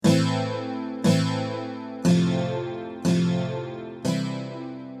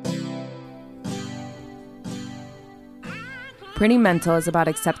Pretty Mental is about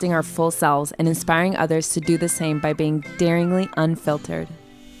accepting our full selves and inspiring others to do the same by being daringly unfiltered.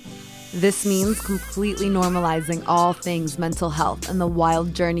 This means completely normalizing all things mental health and the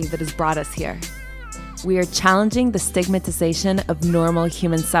wild journey that has brought us here. We are challenging the stigmatization of normal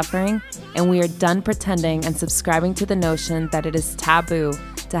human suffering, and we are done pretending and subscribing to the notion that it is taboo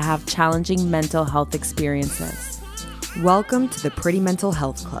to have challenging mental health experiences. Welcome to the Pretty Mental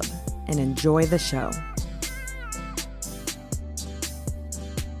Health Club, and enjoy the show.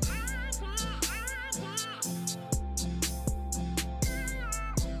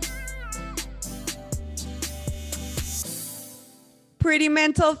 Pretty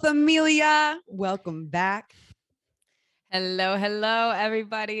Mental Familia, welcome back. Hello,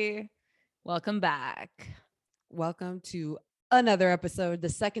 everybody. Welcome back. Welcome to another episode, the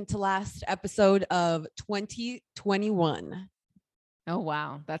second to last episode of 2021. Oh,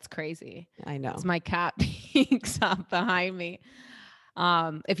 wow. That's crazy. I know. It's my cat peeks up behind me.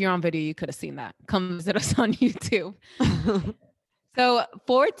 If you're on video, you could have seen that. Come visit us on YouTube. So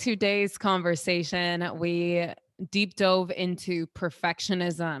for today's conversation, we deep dove into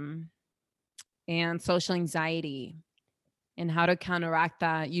perfectionism and social anxiety and how to counteract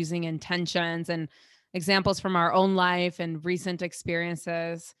that using intentions and examples from our own life and recent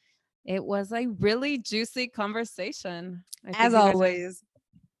experiences. It was a really juicy conversation. As always.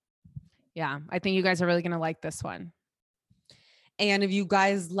 I think you guys are really going to like this one. And if you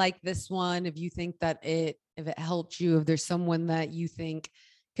guys like this one, if you think that if it helped you, if there's someone that you think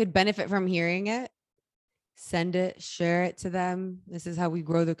could benefit from hearing it, send it, share it to them. This is how we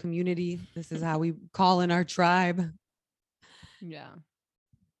grow the community. This is how we call in our tribe. Yeah.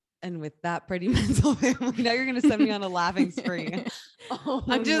 And with that, Pretty Mental Family, now you're going to send me on a laughing spree.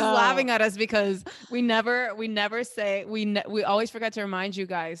 I'm just laughing at us because we always forget to remind you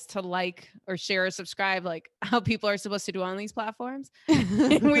guys to like or share or subscribe, like how people are supposed to do on these platforms.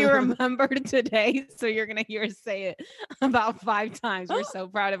 And we remembered today. So you're going to hear us say it about 5 times. We're so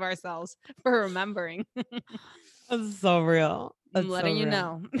proud of ourselves for remembering. That's so real. I'm letting you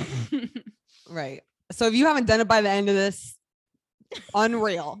know. Right. So if you haven't done it by the end of this,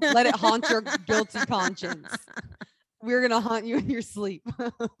 unreal. Let it haunt your guilty conscience. We're going to haunt you in your sleep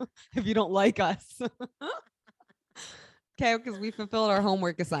if you don't like us. Okay, because we fulfilled our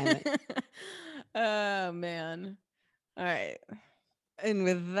homework assignment. Oh, man. All right. And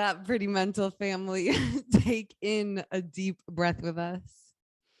with that, Pretty Mental Family, take in a deep breath with us.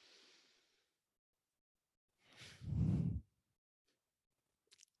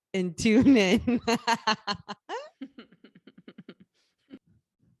 And tune in.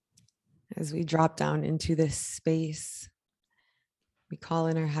 As we drop down into this space, we call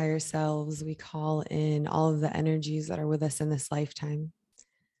in our higher selves. We call in all of the energies that are with us in this lifetime.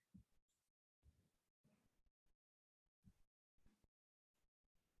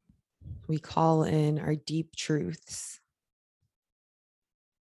 We call in our deep truths,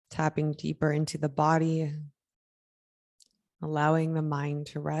 tapping deeper into the body, allowing the mind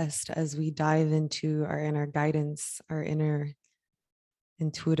to rest as we dive into our inner guidance, our inner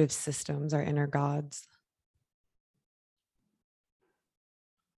intuitive systems, our inner gods.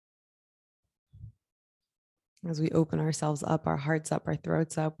 As we open ourselves up, our hearts up, our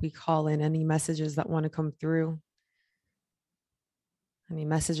throats up, we call in any messages that want to come through, any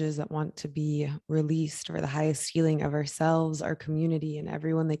messages that want to be released for the highest healing of ourselves, our community, and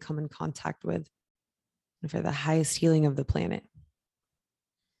everyone they come in contact with, and for the highest healing of the planet.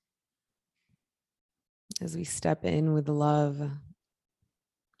 As we step in with love,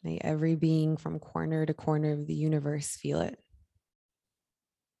 may every being from corner to corner of the universe feel it.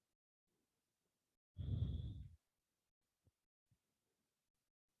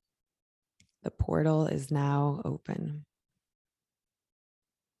 The portal is now open.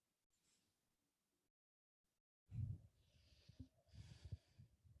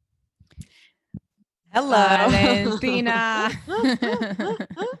 Hello, Valentina.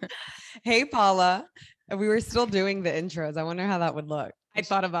 Hey, Paula. We were still doing the intros. I wonder how that would look. I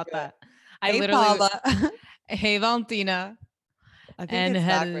thought about that. Hey, Paula. Hey, Valentina. I think it's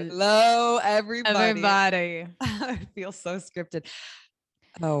hello, everybody. Everybody. I feel so scripted.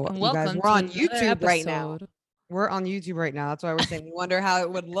 Oh, And you guys, welcome we're on to another YouTube right now. episode. We're on YouTube right now. That's why we're saying we wonder how it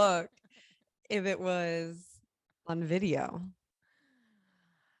would look if it was on video.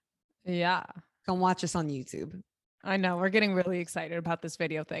 Yeah. Come watch us on YouTube. I know. We're getting really excited about this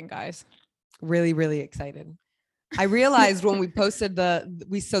video thing, guys. Really, really excited. I realized when we posted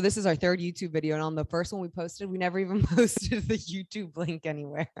so this is our third YouTube video. And on the first one we posted, we never even posted the YouTube link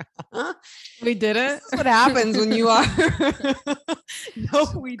anywhere. We didn't. This is what happens when you are. No,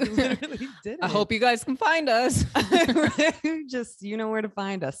 we literally didn't. I hope you guys can find us. Just, you know where to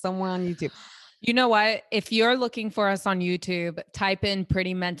find us, somewhere on YouTube. You know what? If you're looking for us on YouTube, type in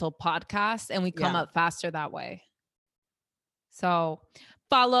Pretty Mental Podcast and we come up faster that way. So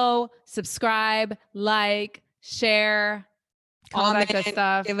follow, subscribe, like, share, all that good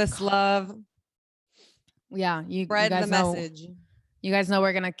stuff. Give us love. Yeah. You Spread guys the know, message. You guys know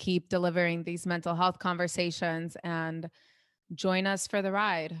we're going to keep delivering these mental health conversations, and join us for the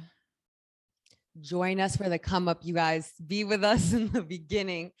ride. Join us for the come up, you guys. Be with us in the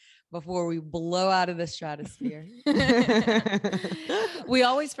beginning before we blow out of the stratosphere. We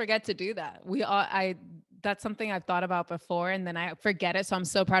always forget to do that. That's something I've thought about before, and then I forget it. So I'm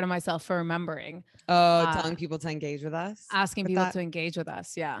so proud of myself for remembering. Telling people to engage with us. Asking people to engage with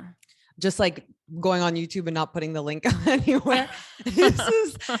us. Yeah. Just like going on YouTube and not putting the link anywhere.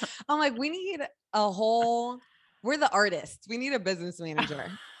 I'm like, we need we're the artists. We need a business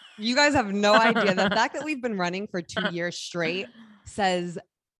manager. You guys have no idea. The fact that we've been running for 2 years straight says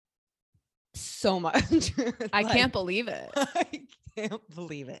so much. I can't believe it. I can't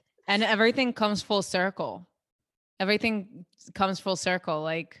believe it. And everything comes full circle. Everything comes full circle.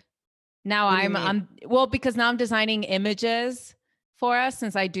 Like now because now I'm designing images for us,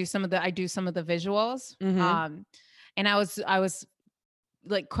 since I do some of the visuals. Mm-hmm. And I was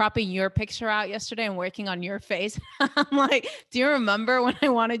like cropping your picture out yesterday and working on your face. I'm like, do you remember when I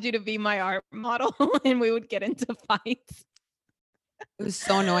wanted you to be my art model and we would get into fights? It was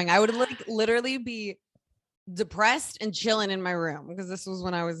so annoying. I would like literally be depressed and chilling in my room, because this was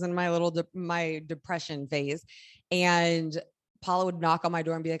when I was in my my depression phase. And Paula would knock on my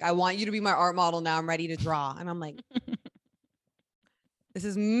door and be like, I want you to be my art model now. I'm ready to draw. And I'm like, this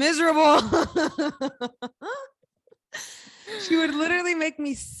is miserable. She would literally make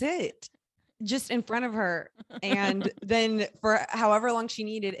me sit just in front of her, and then for however long she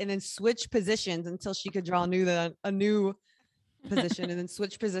needed, and then switch positions until she could draw a new position, and then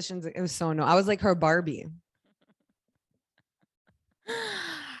switch positions. It was so annoying. I was like her Barbie.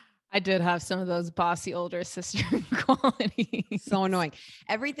 I did have some of those bossy older sister qualities. So annoying.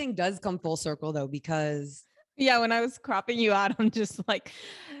 Everything does come full circle though, because yeah, when I was cropping you out, I'm just like,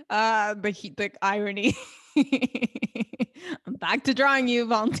 the irony. I'm back to drawing you,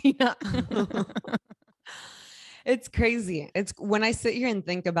 Valentina. It's crazy. It's when I sit here and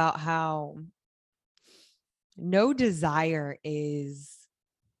think about how no desire is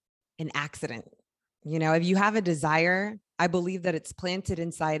an accident. You know, if you have a desire, I believe that it's planted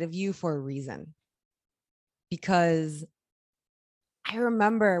inside of you for a reason. Because I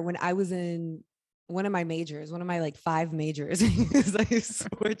remember when I was in one of my majors, one of my like 5 majors, because I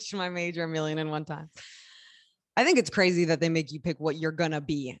switched my major 1,000,001 times. I think it's crazy that they make you pick what you're going to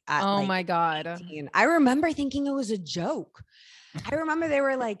be at. Oh my God. 18. I remember thinking it was a joke. I remember they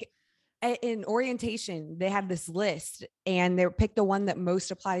were like, in orientation, they had this list and they pick the one that most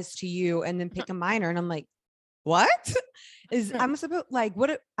applies to you and then pick a minor. And I'm like, what I'm supposed like,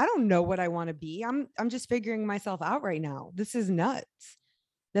 what? I don't know what I want to be. I'm just figuring myself out right now. This is nuts.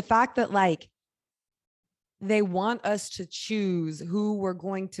 The fact that like, they want us to choose who we're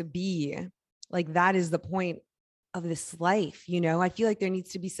going to be. Like that is the point of this life. You know, I feel like there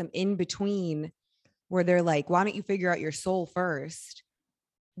needs to be some in between where they're like, why don't you figure out your soul first,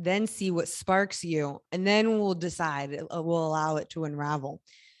 then see what sparks you, and then we'll decide, we'll allow it to unravel.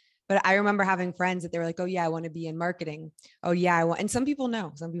 But I remember having friends that they were like, oh yeah, I want to be in marketing. Oh yeah, I want, and some people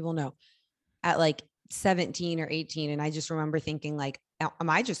know at like 17 or 18. And I just remember thinking like, am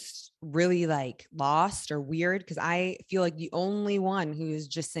I just really like lost or weird? Because I feel like the only one who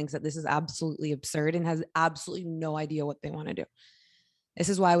just thinks that this is absolutely absurd and has absolutely no idea what they want to do. This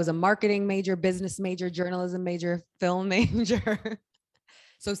is why I was a marketing major, business major, journalism major, film major,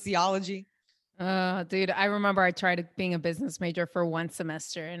 sociology. Dude, I remember I tried being a business major for 1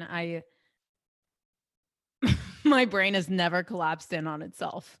 semester and my brain has never collapsed in on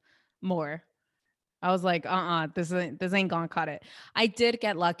itself more. I was like, this ain't gonna cut it. I did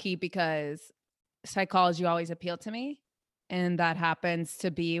get lucky because psychology always appealed to me. And that happens to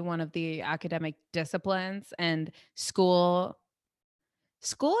be one of the academic disciplines, and school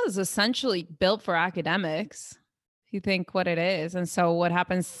is essentially built for academics. If you think what it is. And so what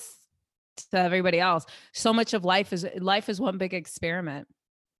happens to everybody else? So much of life is one big experiment.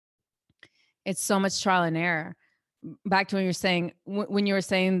 It's so much trial and error. Back to when you were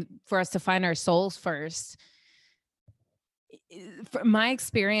saying for us to find our souls first. My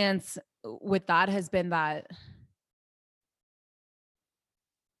experience with that has been that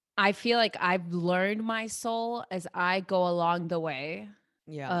I feel like I've learned my soul as I go along the way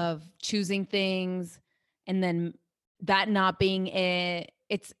Yeah. of choosing things, and then that not being it.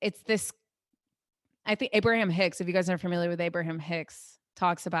 It's this, I think Abraham Hicks, if you guys are familiar with Abraham Hicks,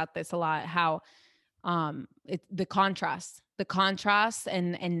 talks about this a lot, how it the contrast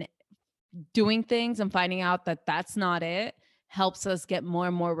and doing things and finding out that that's not it helps us get more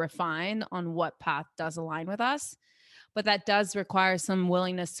and more refined on what path does align with us. But that does require some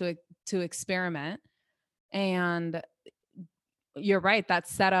willingness to experiment. And you're right, that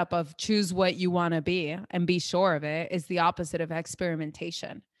setup of choose what you want to be and be sure of it is the opposite of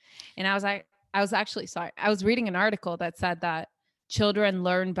experimentation. And I was actually sorry. I was reading an article that said that children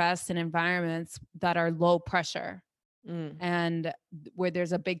learn best in environments that are low pressure Mm, and where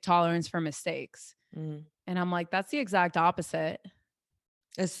there's a big tolerance for mistakes. mm. And I'm like, that's the exact opposite.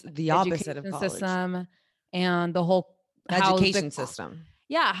 It's the opposite of Education college. system and the whole The how the education system.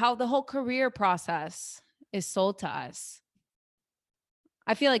 yeah, how the whole career process is sold to us.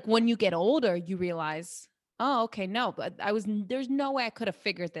 I feel like when you get older, you realize, oh, okay, no, but there's no way I could have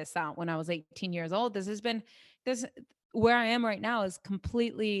figured this out when I was 18 years old. This, where I am right now is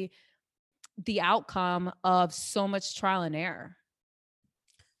completely the outcome of so much trial and error.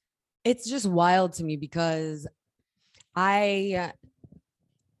 It's just wild to me because I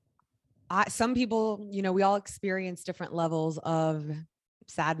some people, we all experience different levels of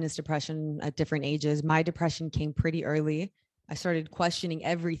sadness, depression at different ages. My depression came pretty early. I started questioning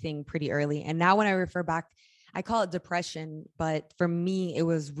everything pretty early. And now when I refer back, I call it depression, but for me, it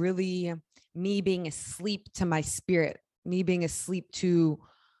was really me being asleep to my spirit, me being asleep to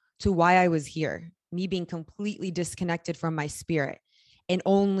why I was here, me being completely disconnected from my spirit and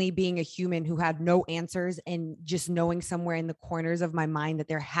only being a human who had no answers, and just knowing somewhere in the corners of my mind that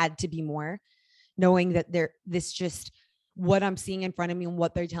there had to be more, knowing that what I'm seeing in front of me and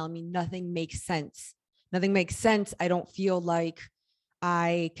what they're telling me, nothing makes sense. Nothing makes sense. I don't feel like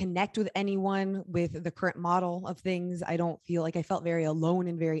I connect with anyone with the current model of things. I don't feel like I felt very alone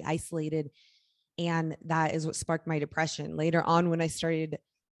and very isolated. And that is what sparked my depression. Later on, when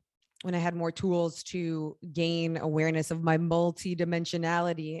I had more tools to gain awareness of my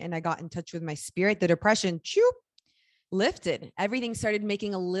multidimensionality and I got in touch with my spirit, the depression lifted. Everything started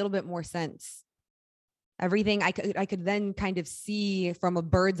making a little bit more sense. Everything I could then kind of see from a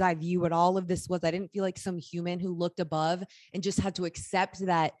bird's eye view what all of this was. I didn't feel like some human who looked above and just had to accept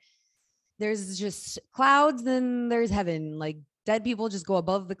that there's just clouds, then there's heaven. Like dead people just go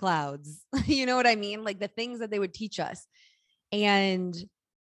above the clouds. You know what I mean? Like the things that they would teach us. And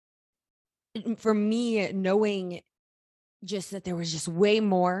for me, knowing just that there was just way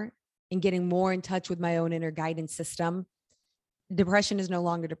more and getting more in touch with my own inner guidance system, depression is no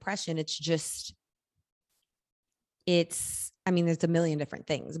longer depression. There's a million different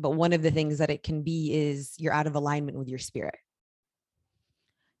things, but one of the things that it can be is you're out of alignment with your spirit.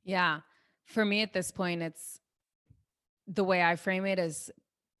 Yeah. For me at this point, it's the way I frame it is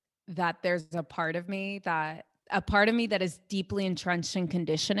that there's a part of me that is deeply entrenched in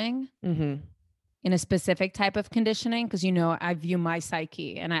conditioning, Mm-hmm. in a specific type of conditioning. Cause I view my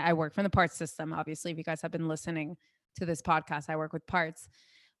psyche, and I work from the parts system. Obviously, if you guys have been listening to this podcast, I work with parts,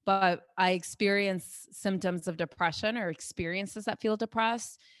 but I experience symptoms of depression or experiences that feel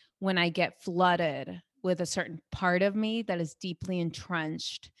depressed when I get flooded with a certain part of me that is deeply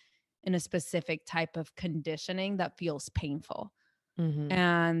entrenched in a specific type of conditioning that feels painful. Mm-hmm.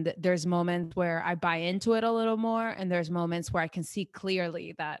 And there's moments where I buy into it a little more. And there's moments where I can see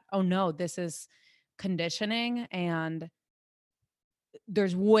clearly that, oh no, this is conditioning. And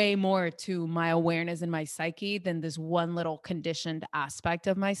there's way more to my awareness and my psyche than this one little conditioned aspect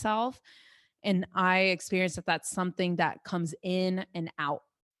of myself. And I experience that that's something that comes in and out.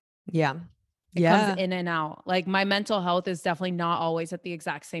 Yeah. It comes in and out. Like my mental health is definitely not always at the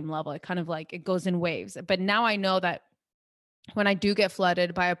exact same level. It kind of like it goes in waves. But now I know that when I do get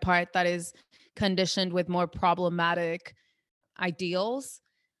flooded by a part that is conditioned with more problematic ideals,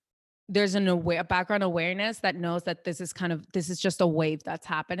 there's a background awareness that knows that this is just a wave that's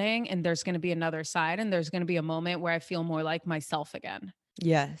happening, and there's going to be another side, and there's going to be a moment where I feel more like myself again.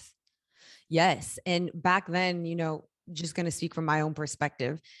 Yes. Yes. And back then, just going to speak from my own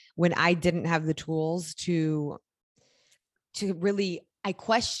perspective, when I didn't have the tools to really, I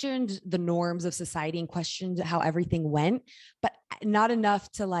questioned the norms of society and questioned how everything went, but not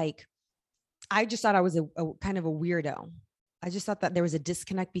enough to I just thought I was a kind of a weirdo. I just thought that there was a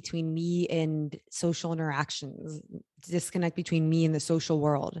disconnect between me and social interactions, disconnect between me and the social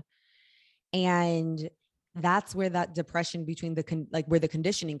world. And that's where that depression between where the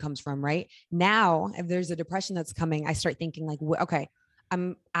conditioning comes from, right? Now, if there's a depression that's coming, I start thinking okay,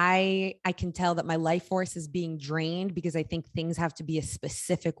 I can tell that my life force is being drained because I think things have to be a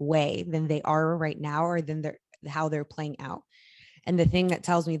specific way than they are right now, or than how they're playing out. And the thing that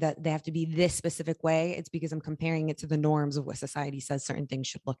tells me that they have to be this specific way, it's because I'm comparing it to the norms of what society says certain things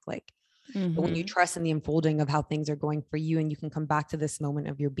should look like. But when you trust in the unfolding of how things are going for you, and you can come back to this moment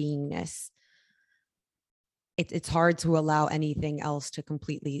of your beingness, it's hard to allow anything else to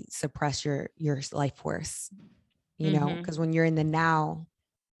completely suppress your life force, you know, because when you're in the now,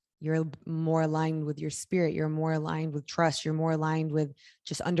 you're more aligned with your spirit, you're more aligned with trust, you're more aligned with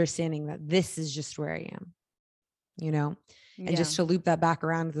just understanding that this is just where I am, you know. And just to loop that back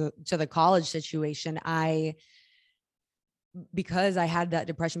around to the college situation, because I had that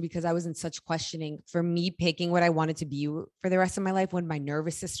depression, because I was in such questioning, for me picking what I wanted to be for the rest of my life, when my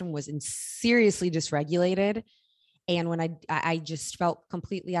nervous system was seriously dysregulated, and when I just felt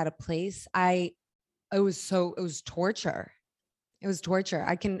completely out of place, it was torture. It was torture.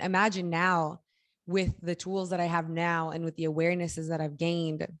 I can imagine now, with the tools that I have now and with the awarenesses that I've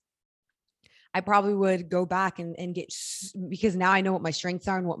gained, I probably would go back and because now I know what my strengths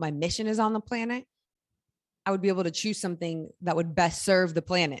are and what my mission is on the planet. I would be able to choose something that would best serve the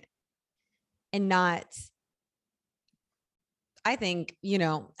planet, and not, I think, you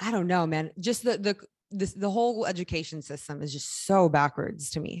know, I don't know, man, just the whole education system is just so backwards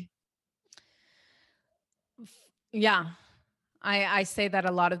to me. Yeah. I say that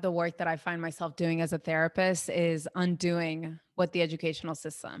a lot of the work that I find myself doing as a therapist is undoing what the educational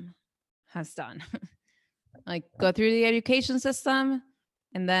system has done. Like, go through the education system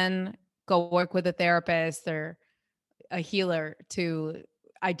and then go work with a therapist or a healer to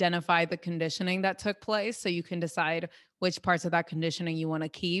identify the conditioning that took place, so you can decide which parts of that conditioning you want to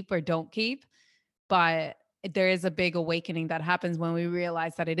keep or don't keep. But there is a big awakening that happens when we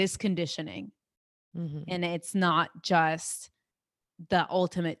realize that it is conditioning and it's not just the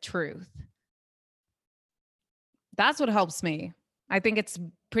ultimate truth. That's what helps me. I think it's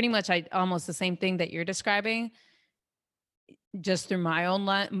pretty much almost the same thing that you're describing, just through my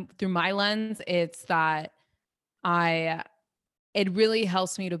own through my lens. It's that it really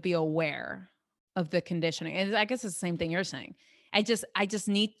helps me to be aware of the conditioning. And I guess it's the same thing you're saying. I just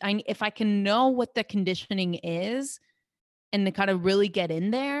need, if I can know what the conditioning is and to kind of really get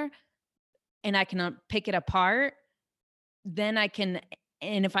in there, and I can pick it apart, then I can,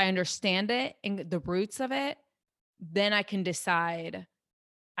 and if I understand it and the roots of it, then I can decide,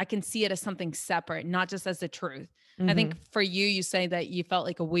 I can see it as something separate, not just as the truth. I think for you, you say that you felt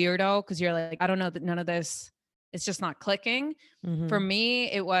like a weirdo because you're like, I don't know, that none of this, it's just not clicking. For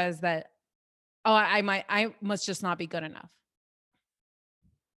me, it was that, I must just not be good enough.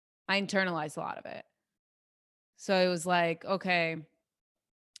 I internalized a lot of it. So it was like, okay,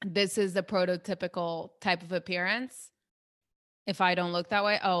 this is the prototypical type of appearance. If I don't look that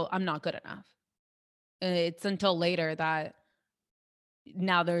way, oh, I'm not good enough. It's until later that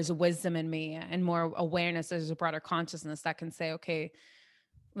now there's a wisdom in me and more awareness. There's a broader consciousness that can say, okay,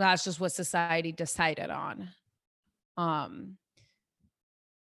 that's just what society decided on.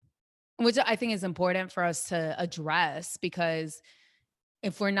 Which I think is important for us to address, because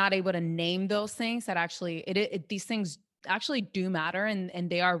if we're not able to name those things that actually, these things actually do matter and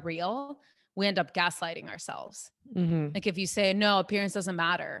they are real, we end up gaslighting ourselves. Like, if you say, no, appearance doesn't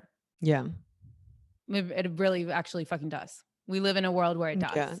matter. Yeah. It really actually fucking does. We live in a world where it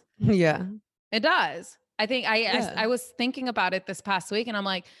does. Yeah. It does. I think I was thinking about it this past week, and I'm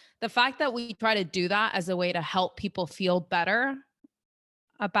like, the fact that we try to do that as a way to help people feel better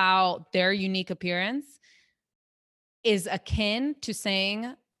about their unique appearance is akin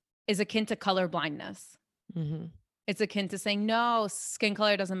to color blindness. It's akin to saying, no, skin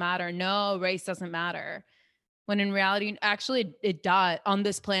color doesn't matter. No, race doesn't matter. When in reality, actually it does. On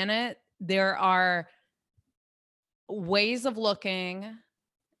this planet, there are ways of looking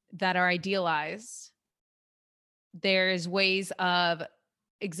that are idealized. There's ways of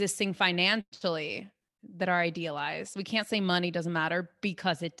existing financially that are idealized. We can't say money doesn't matter,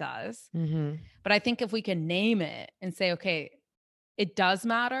 because it does. But I think if we can name it and say, okay, it does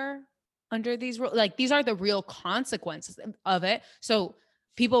matter under these rules, like, these are the real consequences of it. So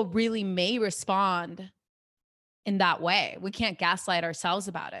people really may respond in that way. We can't gaslight ourselves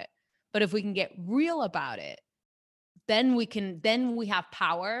about it. But if we can get real about it, then we have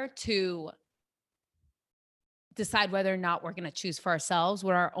power to decide whether or not we're going to choose for ourselves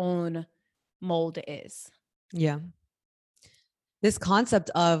what our own mold is. Yeah. This concept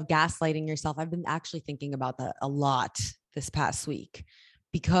of gaslighting yourself, I've been actually thinking about that a lot this past week,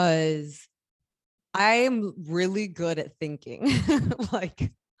 because I am really good at thinking.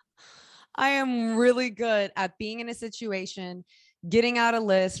 Like, I am really good at being in a situation, getting out a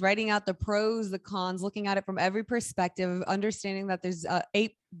list, writing out the pros, the cons, looking at it from every perspective, understanding that there's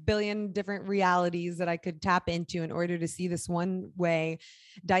 8 billion different realities that I could tap into in order to see this one way,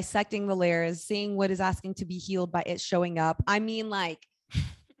 dissecting the layers, seeing what is asking to be healed by it showing up. I mean, like,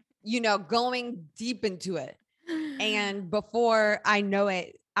 going deep into it. And before I know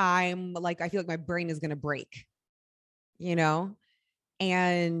it, I'm like, I feel like my brain is going to break, and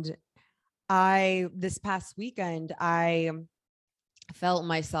this past weekend, I felt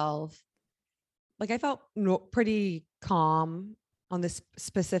myself, like I felt pretty calm on this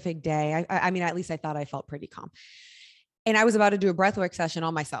specific day. I mean, at least I thought I felt pretty calm. And I was about to do a breathwork session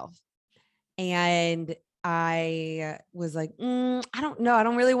on myself. And I was like, I don't know. I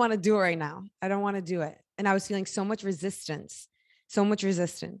don't really want to do it right now. I don't want to do it. And I was feeling so much resistance.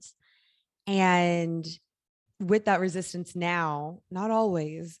 And with that resistance now, not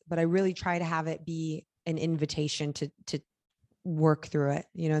always, but I really try to have it be an invitation to work through it.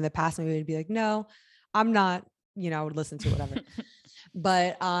 In the past, maybe it'd be like, no, I'm not, I would listen to whatever.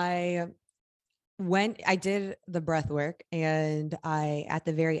 But I did the breath work, and at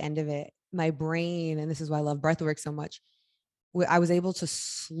the very end of it, my brain, and this is why I love breath work so much, I was able to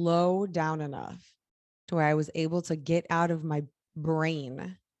slow down enough to where I was able to get out of my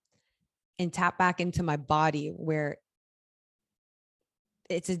brain and tap back into my body, where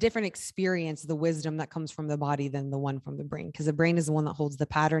it's a different experience, the wisdom that comes from the body than the one from the brain, because the brain is the one that holds the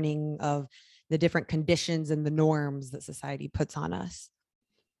patterning of the different conditions and the norms that society puts on us,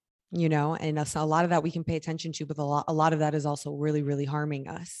 and so a lot of that we can pay attention to, but a lot of that is also really, really harming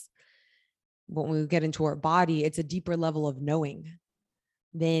us. When we get into our body, it's a deeper level of knowing.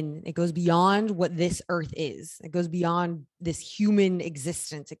 Then it goes beyond what this earth is. It goes beyond this human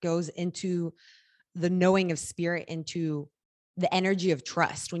existence. It goes into the knowing of spirit, into the energy of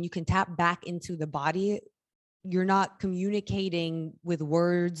trust. When you can tap back into the body, you're not communicating with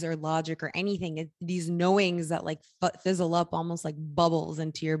words or logic or anything. These knowings that like fizzle up almost like bubbles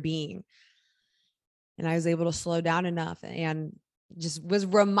into your being. And I was able to slow down enough and just was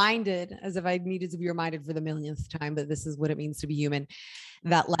reminded, as if I needed to be reminded for the millionth time, that this is what it means to be human.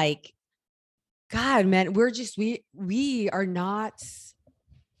 That like, God, man, we are not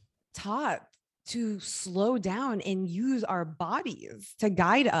taught to slow down and use our bodies to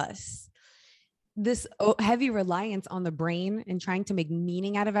guide us. This heavy reliance on the brain and trying to make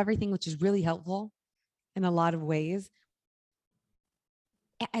meaning out of everything, which is really helpful in a lot of ways,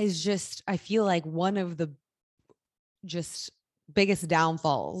 is just, I feel like, one of the just biggest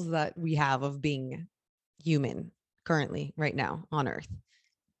downfalls that we have of being human currently right now on Earth.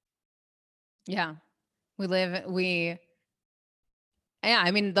 Yeah.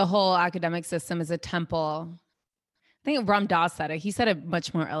 I mean, the whole academic system is a temple. I think Ram Dass said it. He said it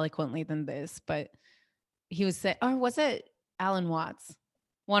much more eloquently than this, but he was saying, or was it Alan Watts?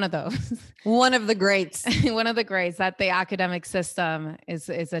 One of those. One of the greats. One of the greats, that the academic system is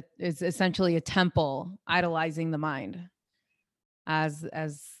essentially a temple idolizing the mind, as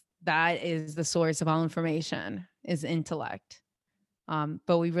that is the source of all information, is intellect.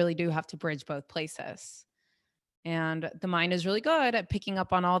 But we really do have to bridge both places. And the mind is really good at picking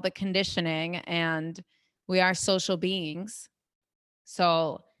up on all the conditioning, and we are social beings.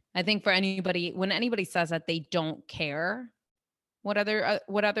 So I think for anybody, when anybody says that they don't care what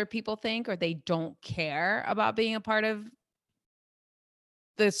other people think, or they don't care about being a part of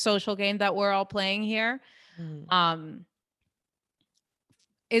the social game that we're all playing here,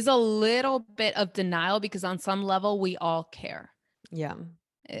 is a little bit of denial, because on some level we all care. Yeah.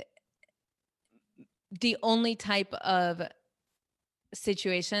 The only type of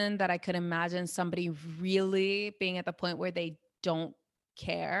situation that I could imagine somebody really being at the point where they don't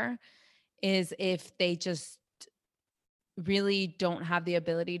care is if they just really don't have the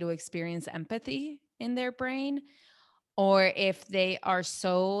ability to experience empathy in their brain, or if they are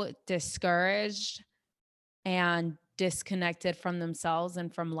so discouraged and disconnected from themselves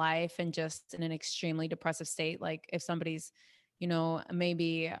and from life, and just in an extremely depressive state. Like if somebody's,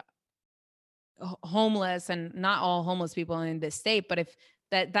 maybe homeless, and not all homeless people in this state, but if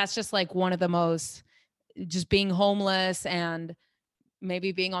that's just like one of the most, just being homeless and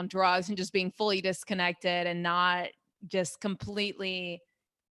maybe being on drugs and just being fully disconnected and not just completely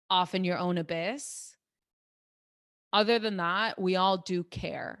off in your own abyss. Other than that, we all do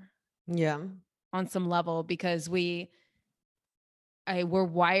care. Yeah. On some level, because we're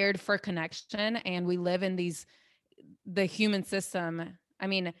wired for connection, and we live in the human system. I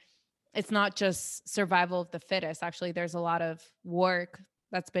mean, it's not just survival of the fittest. Actually, there's a lot of work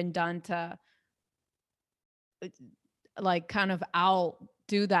that's been done to like kind of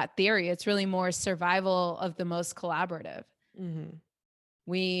outdo that theory. It's really more survival of the most collaborative. The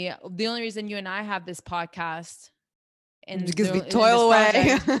only reason you and I have this podcast and Because we in this toil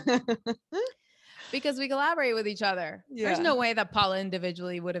away. project, because we collaborate with each other. There's Yeah. no way that Paula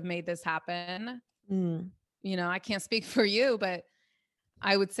individually would have made this happen. You know, I can't speak for you, but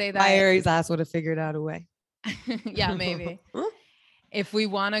I would say that My Aries ass would have figured out a way. yeah, maybe. If we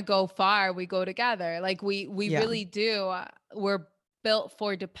want to go far, we go together. Like we Yeah. really do. We're built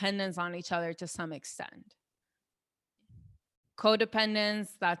for dependence on each other to some extent. Codependence,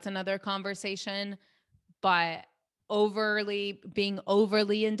 that's another conversation, but being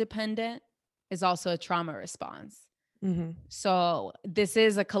overly independent is also a trauma response. So this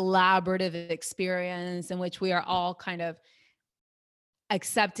is a collaborative experience in which we are all kind of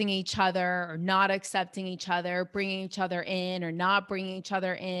accepting each other or not accepting each other, bringing each other in or not bringing each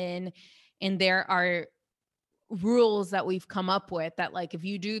other in. And there are rules that we've come up with that, like, if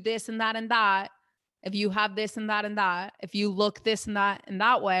you do this and that, if you have this and that, if you look this and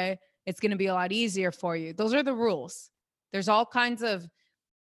that way, it's going to be a lot easier for you. Those are the rules. There's all kinds of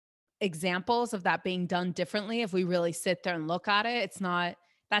examples of that being done differently. If we really sit there and look at it,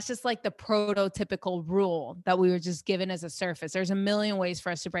 that's just like the prototypical rule that we were just given as a surface. There's a million ways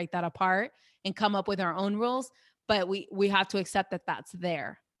for us to break that apart and come up with our own rules, but we have to accept that that's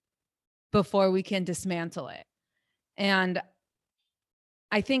there before we can dismantle it. And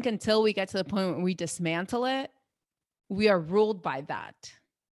I think until we get to the point where we dismantle it, we are ruled by that.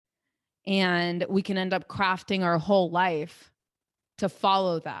 And we can end up crafting our whole life to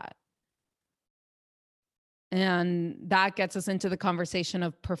follow that. And that gets us into the conversation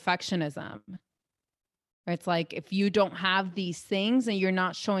of perfectionism. It's like, if you don't have these things and you're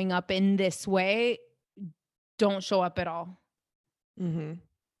not showing up in this way, don't show up at all. And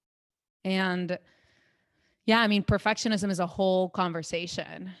yeah, I mean, perfectionism is a whole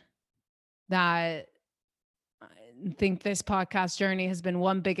conversation that I think this podcast journey has been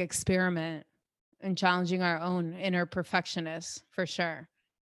one big experiment in challenging our own inner perfectionists, for sure.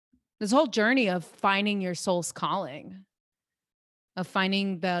 This whole journey of finding your soul's calling, of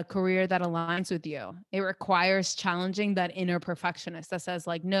finding the career that aligns with you, it requires challenging that inner perfectionist that says,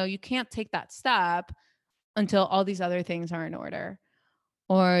 like, no, you can't take that step until all these other things are in order.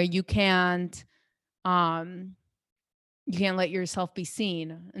 Or you can't let yourself be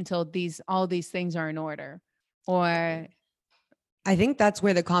seen until all these things are in order. Or I think that's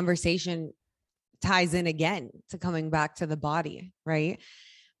where the conversation ties in again to coming back to the body, right?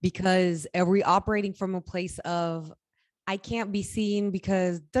 Because are we operating from a place of, I can't be seen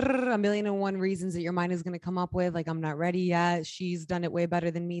because a million and one reasons that your mind is going to come up with, like, I'm not ready yet. She's done it way better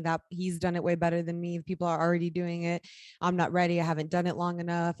than me. That he's done it way better than me. People are already doing it. I'm not ready. I haven't done it long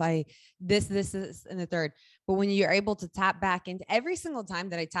enough. This, and the third. But when you're able to tap back into every single time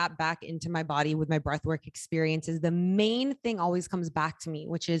that I tap back into my body with my breathwork experiences, the main thing always comes back to me,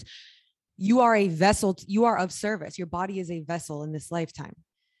 which is you are a vessel. You are of service. Your body is a vessel in this lifetime.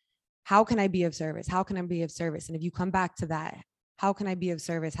 How can I be of service? How can I be of service? And if you come back to that, how can I be of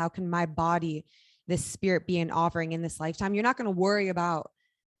service? How can my body, this spirit, be an offering in this lifetime? You're not going to worry about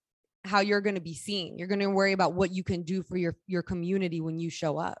how you're going to be seen. You're going to worry about what you can do for your community when you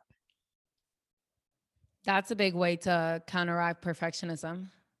show up. That's a big way to counteract perfectionism.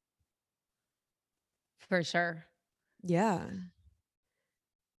 For sure. Yeah.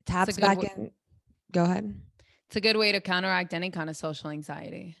 Taps back in. Go ahead. It's a good way to counteract any kind of social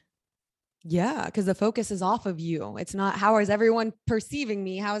anxiety. Yeah, because the focus is off of you. It's not, how is everyone perceiving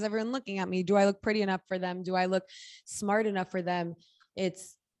me? How is everyone looking at me? Do I look pretty enough for them? Do I look smart enough for them?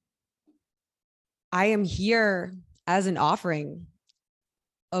 It's, I am here as an offering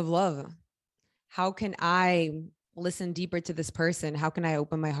of love. How can I listen deeper to this person? How can I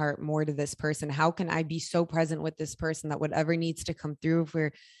open my heart more to this person? How can I be so present with this person that whatever needs to come through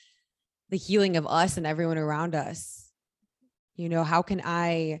for the healing of us and everyone around us, how can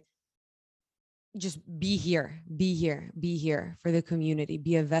I just be here for the community,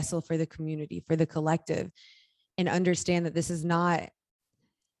 be a vessel for the community, for the collective, and understand that this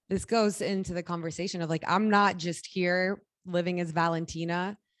goes into the conversation of, like, I'm not just here living as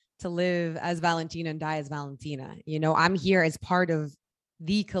Valentina to live as Valentina and die as Valentina. I'm here as part of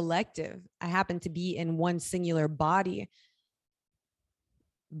the collective. I happen to be in one singular body,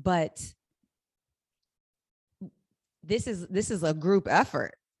 but this is a group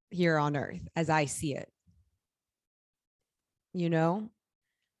effort here on earth as I see it.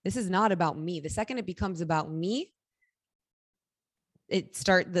 This is not about me. The second it becomes about me,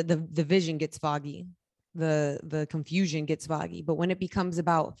 the vision gets foggy, the confusion gets foggy. But when it becomes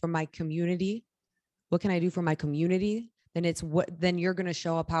about, for my community, what can I do for my community? Then you're going to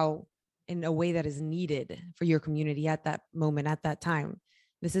show up how in a way that is needed for your community at that moment, at that time.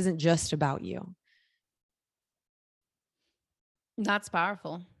 This isn't just about you. That's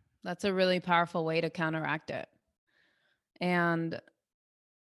powerful. That's a really powerful way to counteract it. And,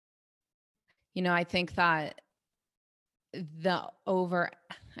 I think that the over,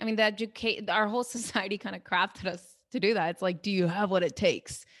 I mean, our whole society kind of crafted us to do that. It's like, do you have what it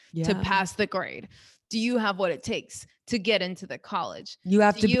takes to pass the grade? Do you have what it takes to get into the college? You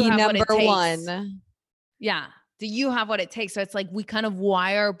have to be number one. Yeah. Do you have what it takes? So it's like we kind of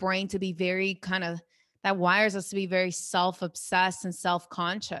wire our brain to be very that wires us to be very self-obsessed and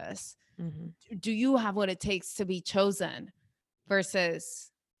self-conscious. Mm-hmm. Do you have what it takes to be chosen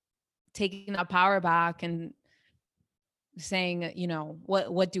versus taking that power back and saying,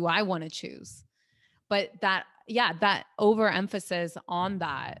 what do I want to choose? But that overemphasis on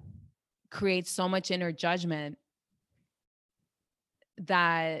that creates so much inner judgment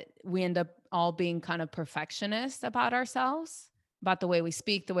that we end up all being kind of perfectionist about ourselves, about the way we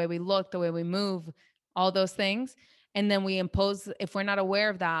speak, the way we look, the way we move, all those things. And then we impose, if we're not aware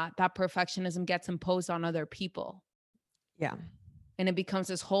of that perfectionism gets imposed on other people. Yeah. And it becomes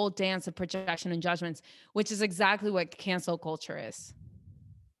this whole dance of projection and judgments, which is exactly what cancel culture is.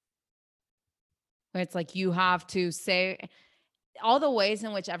 Where it's like you have to say all the ways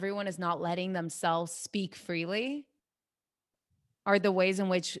in which everyone is not letting themselves speak freely are the ways in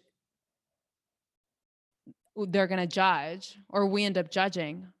which they're going to judge, or we end up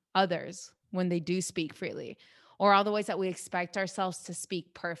judging others when they do speak freely, or all the ways that we expect ourselves to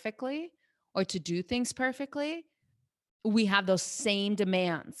speak perfectly or to do things perfectly. We have those same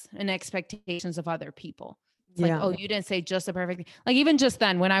demands and expectations of other people. It's like, oh, you didn't say just the perfect thing. Like even just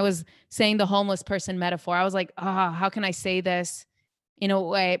then when I was saying the homeless person metaphor, I was like, how can I say this in a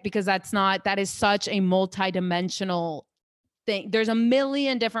way? Because that is such a multidimensional thing. There's a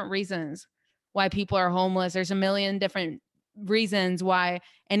million different reasons why people are homeless. There's a million different reasons why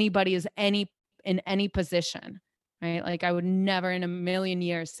anybody is in any position, right? Like I would never in a million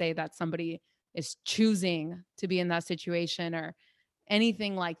years say that somebody is choosing to be in that situation or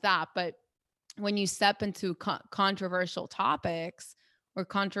anything like that. But when you step into controversial topics or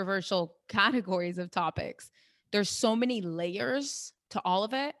controversial categories of topics, there's so many layers to all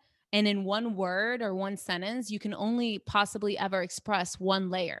of it. And in one word or one sentence, you can only possibly ever express one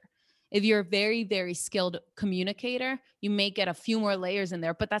layer. If you're a very, very skilled communicator, you may get a few more layers in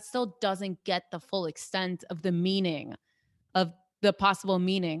there, but that still doesn't get the full extent of the meaning, of the possible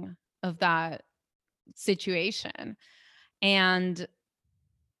meaning of that situation. And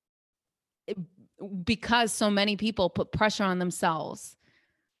because so many people put pressure on themselves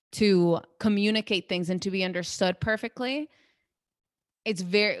to communicate things and to be understood perfectly,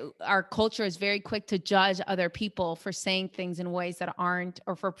 our culture is very quick to judge other people for saying things in ways that aren't,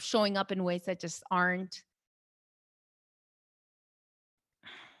 or for showing up in ways that just aren't.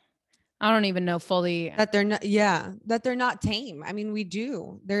 I don't even know fully that they're not. Yeah. That they're not tame. I mean, we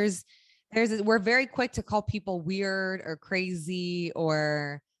do. We're very quick to call people weird or crazy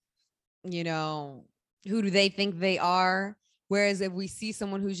or, who do they think they are? Whereas if we see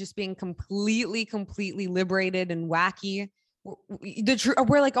someone who's just being completely liberated and wacky,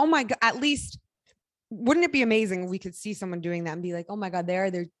 we're like, oh my God, at least wouldn't it be amazing if we could see someone doing that and be like, oh my God, they are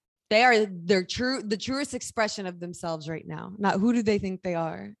the truest expression of themselves right now. Not who do they think they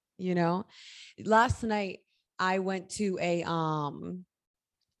are? Last night I went to I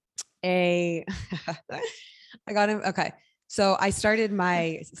got him. Okay. So I started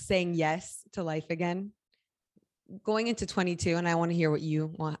my saying yes to life again, going into 22. And I want to hear what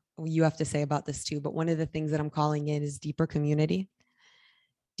you have to say about this too. But one of the things that I'm calling in is deeper community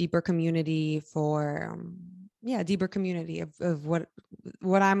for, deeper community of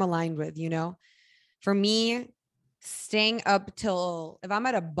what I'm aligned with, for me, staying up till, if I'm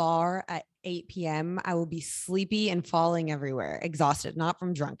at a bar at 8 p.m., I will be sleepy and falling everywhere, exhausted, not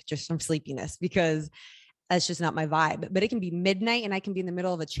from drunk, just from sleepiness, because that's just not my vibe. But it can be midnight and I can be in the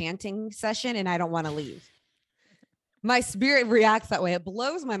middle of a chanting session and I don't want to leave. My spirit reacts that way. It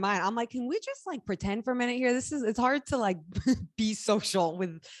blows my mind. I'm like, can we just like pretend for a minute here? It's hard to like be social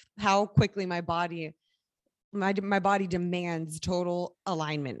with how quickly my body demands total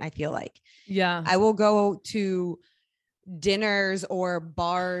alignment. I feel like, I will go to dinners or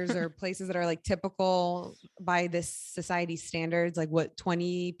bars or places that are like typical by this society standards, like what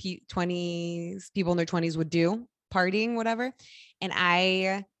 20 people in their 20s would do, partying, whatever. And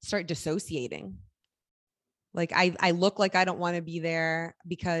I start dissociating. Like I look like I don't want to be there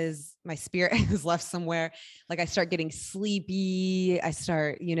because my spirit has left somewhere. Like I start getting sleepy. I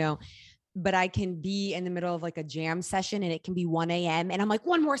start, but I can be in the middle of like a jam session and it can be 1 a.m. and I'm like,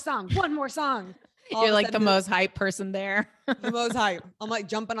 one more song. All You're of a like the sudden, most hype person there. the most hype. I'm like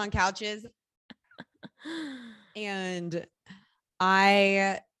jumping on couches. And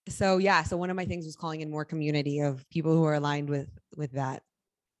so one of my things was calling in more community of people who are aligned with that.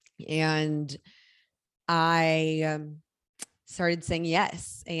 And I started saying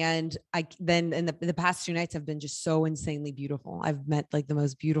yes. And I then in the past 2 nights have been just so insanely beautiful. I've met like the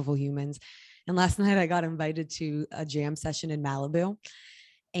most beautiful humans. And last night I got invited to a jam session in Malibu.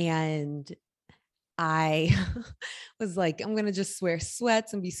 And I was like, I'm going to just wear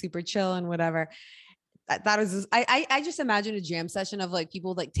sweats and be super chill and whatever. That was, I just imagine a jam session of like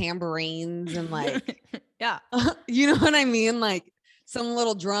people with like tambourines and like, yeah, you know what I mean? Like some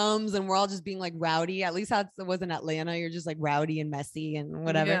little drums and we're all just being like rowdy. At least that was in Atlanta. You're just like rowdy and messy and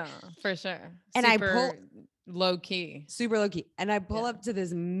whatever. Yeah, for sure. And super I pull low key. Super low key. And I pull up to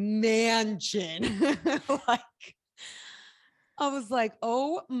this mansion. Like, I was like,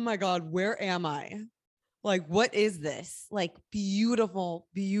 oh my God, where am I? Like, what is this? Like beautiful,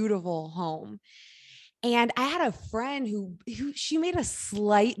 beautiful home. And I had a friend who she made a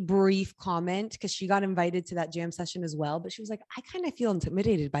slight brief comment because she got invited to that jam session as well. But she was like, I kind of feel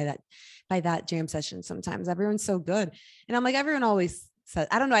intimidated by that jam session sometimes. Everyone's so good. And I'm like, everyone always says,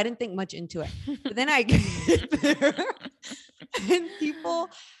 I don't know. I didn't think much into it. But then I get there and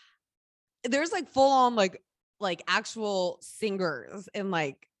there's like full on like actual singers and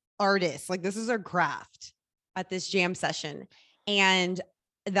like artists. Like this is their craft at this jam session. And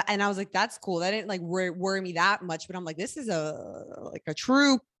I was like, that's cool. That didn't like worry me that much, but I'm like, this is a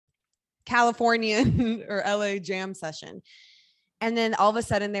true Californian or LA jam session. And then all of a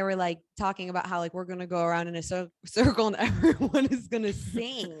sudden they were like talking about how like, we're going to go around in a circle and everyone is going to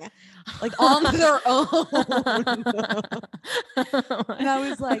sing like on their own. And I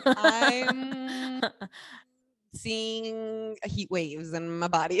was like, I'm seeing heat waves in my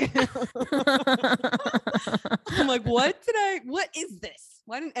body. I'm like, what is this?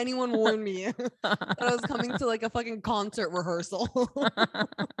 Why didn't anyone warn me that I was coming to like a fucking concert rehearsal?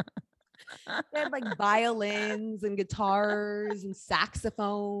 They had like violins and guitars and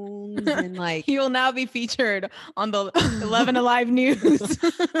saxophones and like you will now be featured on the 11 Alive news.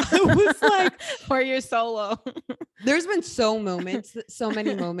 I was like, for your solo. There's been so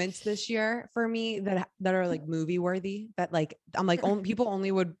many moments this year for me that are like movie worthy, that like I'm like people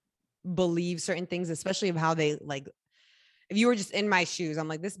only would believe certain things, especially of how they like, if you were just in my shoes, I'm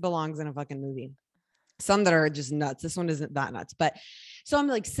like, this belongs in a fucking movie. Some that are just nuts. This one isn't that nuts. But so I'm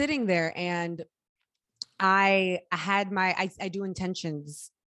like sitting there and I had I do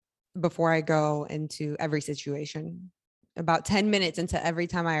intentions before I go into every situation. About 10 minutes into every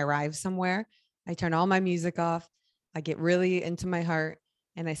time I arrive somewhere, I turn all my music off. I get really into my heart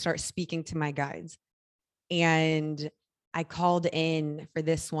and I start speaking to my guides. And I called in for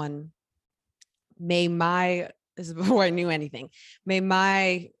this one. This is before I knew anything. May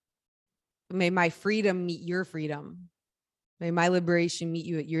my freedom meet your freedom. May my liberation meet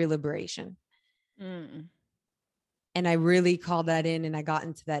you at your liberation. Mm. And I really called that in and I got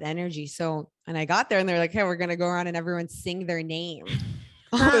into that energy. So, and I got there and they're like, hey, we're going to go around and everyone sing their name.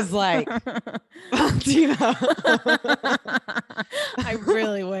 I was like, Valentina. I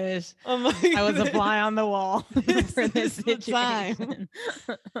really wish I was a fly on the wall for this situation.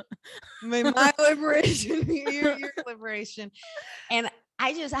 May my liberation be your liberation. And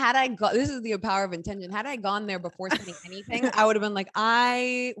I just, this is the power of intention. Had I gone there before saying anything, I would have been like,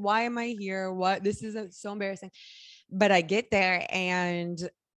 why am I here? What? This is so embarrassing. But I get there and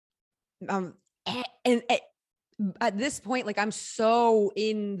at this point, like I'm so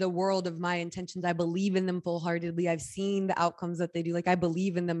in the world of my intentions. I believe in them full-heartedly. I've seen the outcomes that they do. Like I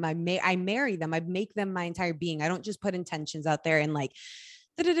believe in them. I marry them. I make them my entire being. I don't just put intentions out there and like,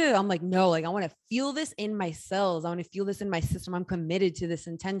 I'm like, no, like I want to feel this in my cells. I want to feel this in my system. I'm committed to this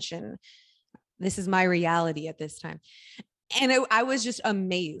intention. This is my reality at this time. And I was just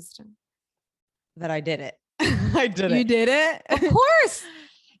amazed that I did it. I did it. You did it?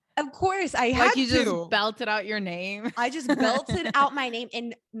 Of course, I had like you to. just belted out your name. I just belted out my name.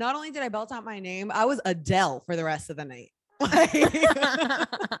 And not only did I belt out my name, I was Adele for the rest of the night.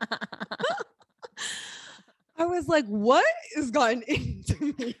 I was like, what has gotten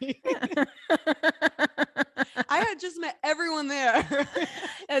into me? I had just met everyone there.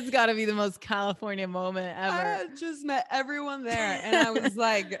 It's got to be the most California moment ever. I had just met everyone there. And I was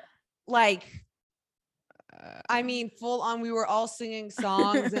like, I mean, full on, we were all singing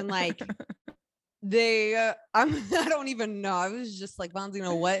songs and like I don't even know. I was just like,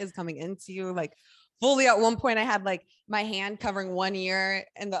 Valentina, what is coming into you? Like fully at one point I had like my hand covering one ear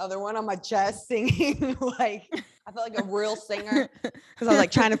and the other one on my chest singing. Like I felt like a real singer because I was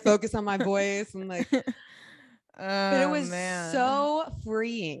like trying to focus on my voice and like, but it was so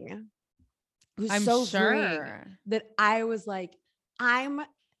freeing. It was I'm so sure. freeing that I was like, I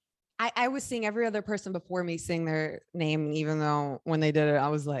was seeing every other person before me sing their name, even though when they did it, I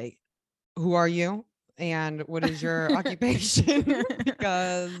was like, who are you? And what is your occupation?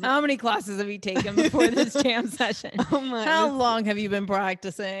 Because how many classes have you taken before this jam session? like, how long have you been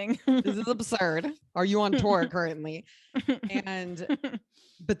practicing? This is absurd. Are you on tour currently?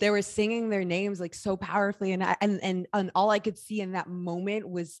 But they were singing their names like so powerfully, and all I could see in that moment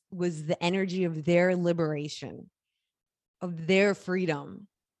was the energy of their liberation, of their freedom.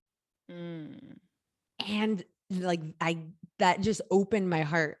 And like that just opened my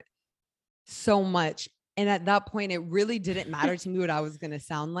heart so much. And at that point, it really didn't matter to me what I was going to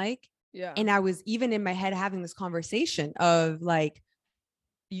sound like. Yeah. And I was even in my head having this conversation of like,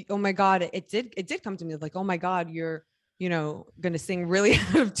 oh my God, it did come to me like, oh my God, you're, going to sing really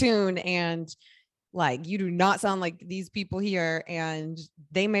out of tune. And like, you do not sound like these people here. And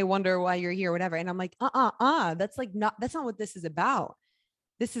they may wonder why you're here, whatever. And I'm like, that's not what this is about.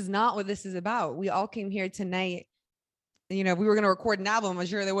 This is not what this is about. We all came here tonight. We were going to record an album. I'm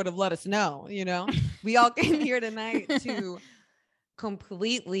sure they would have let us know, we all came here tonight to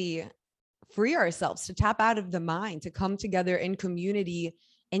completely free ourselves, to tap out of the mind, to come together in community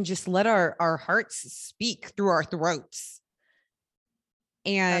and just let our hearts speak through our throats.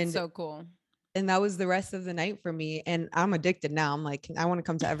 And that's so cool. And that was the rest of the night for me. And I'm addicted now. I'm like, I want to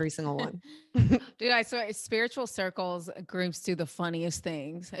come to every single one. Dude, I swear spiritual circles groups do the funniest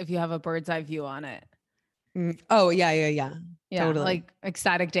things if you have a bird's eye view on it. Oh, yeah. Totally. Like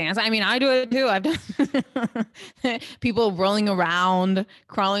ecstatic dance. I mean, I do it too. I've done people rolling around,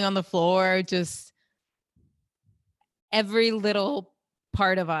 crawling on the floor, just every little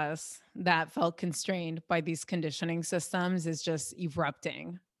part of us that felt constrained by these conditioning systems is just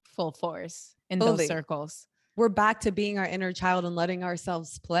erupting full force in those circles. We're back to being our inner child and letting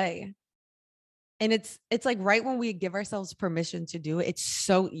ourselves play. And it's like right when we give ourselves permission to do it, it's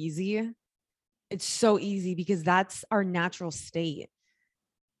so easy. It's so easy because that's our natural state,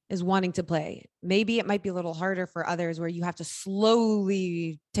 is wanting to play. Maybe it might be a little harder for others where you have to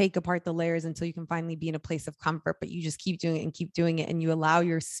slowly take apart the layers until you can finally be in a place of comfort, but you just keep doing it and you allow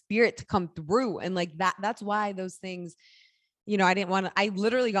your spirit to come through. And like that's why those things, I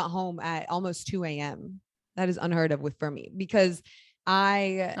literally got home at almost 2 a.m. That is unheard of for me because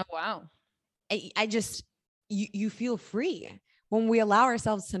oh, wow. I just, you feel free when we allow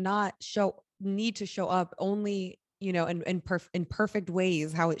ourselves to not need to show up only, in perfect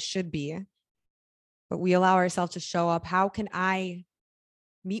ways, how it should be, but we allow ourselves to show up. How can I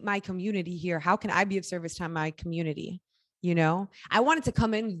meet my community here? How can I be of service to my community? I wanted to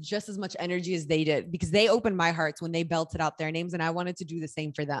come in just as much energy as they did because they opened my hearts when they belted out their names, and I wanted to do the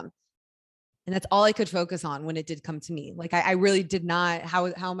same for them. And that's all I could focus on when it did come to me. Like I really did not, how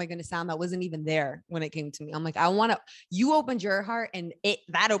am I going to sound? That wasn't even there when it came to me. I'm like, you opened your heart and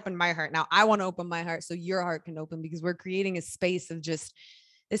that opened my heart. Now I want to open my heart so your heart can open, because we're creating a space of just,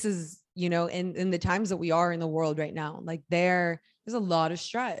 this is, in the times that we are in the world right now, like there's a lot of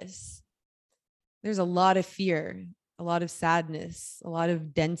stress. There's a lot of fear, a lot of sadness, a lot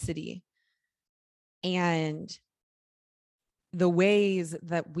of density. And the ways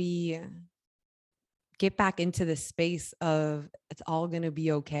that we get back into the space of it's all going to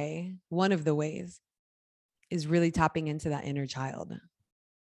be okay, one of the ways is really tapping into that inner child.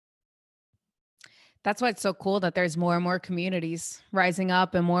 That's why it's so cool that there's more and more communities rising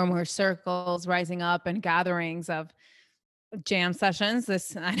up and more circles rising up and gatherings of jam sessions.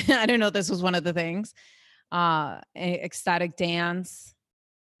 I don't know, this was one of the things. Ecstatic dance.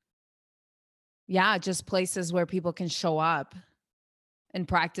 Yeah, just places where people can show up and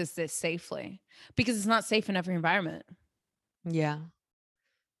practice this safely, because it's not safe in every environment. Yeah.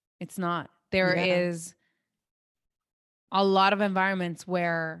 It's not. There is a lot of environments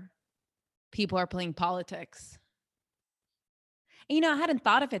where people are playing politics. And, I hadn't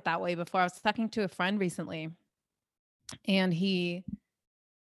thought of it that way before. I was talking to a friend recently, and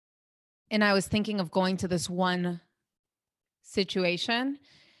I was thinking of going to this one situation,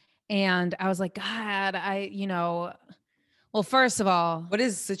 and I was like, God, well, first of all, what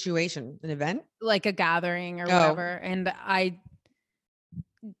is situation? An event? Like a gathering or whatever. And I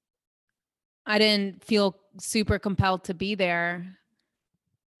didn't feel super compelled to be there.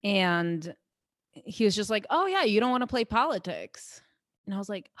 And he was just like, oh yeah, you don't want to play politics. And I was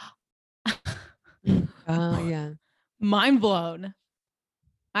like, oh yeah. Mind blown.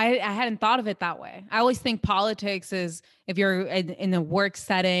 I hadn't thought of it that way. I always think politics is if you're in a work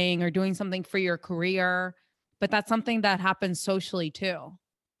setting or doing something for your career, but that's something that happens socially too.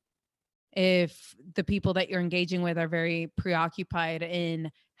 If the people that you're engaging with are very preoccupied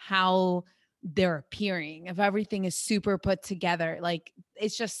in how they're appearing, if everything is super put together, like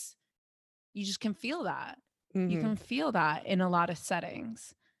it's just, you just can feel that. You Mm-hmm. can feel that in a lot of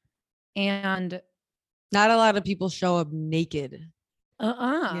settings. And Not a lot of people show up naked, you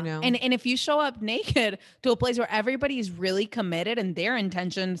know? and if you show up naked to a place where everybody's really committed and their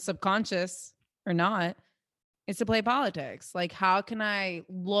intention, subconscious or not, is to play politics. Like, how can I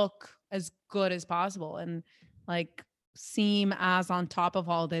look as good as possible and like seem as on top of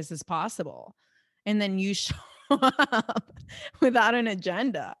all this as possible? And then you show up without an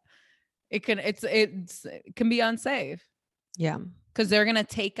agenda. It can be unsafe Yeah. because they're gonna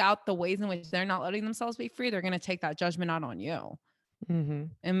take out the ways in which they're not letting themselves be free. They're gonna take that judgment out on you Mm-hmm.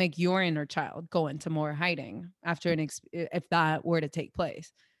 and make your inner child go into more hiding after if that were to take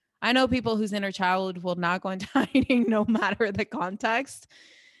place. I know people whose inner child will not go into hiding no matter the context,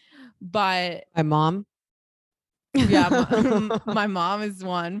 but My mom. yeah, my mom is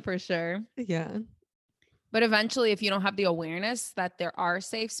one for sure. Yeah. But eventually, if you don't have the awareness that there are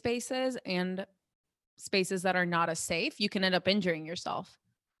safe spaces and spaces that are not as safe, you can end up injuring yourself.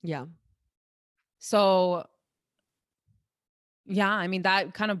 Yeah. So yeah, I mean,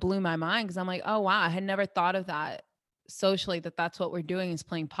 that kind of blew my mind because I'm like, oh, wow, I had never thought of that socially, that's what we're doing is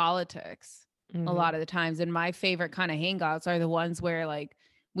playing politics a lot of the times. And my favorite kind of hangouts are the ones where like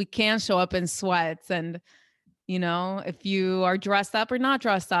we can show up in sweats and, you know, if you are dressed up or not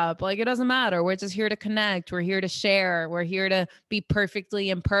dressed up, like it doesn't matter. We're just here to connect. We're here to share. We're here to be perfectly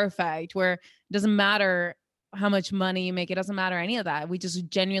imperfect. Where it doesn't matter how much money you make. It doesn't matter any of that. We just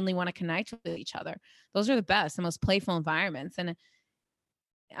genuinely want to connect with each other. Those are the best, the most playful environments. And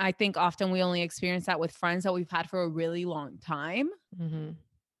I think often we only experience that with friends that we've had for a really long time. Mm-hmm.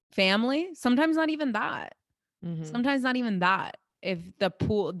 Family, sometimes not even that. Mm-hmm. Sometimes not even that. If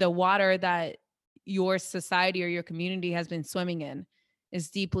the water that your society or your community has been swimming in is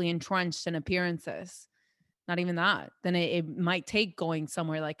deeply entrenched in appearances, not even that, then it might take going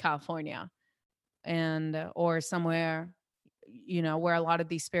somewhere like California or somewhere, you know, where a lot of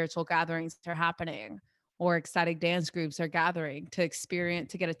these spiritual gatherings are happening or ecstatic dance groups are gathering to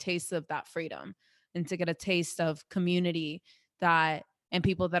get a taste of that freedom and to get a taste of community and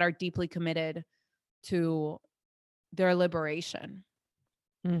people that are deeply committed to their liberation,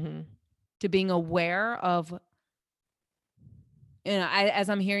 Mm-hmm. to being aware of, you know, as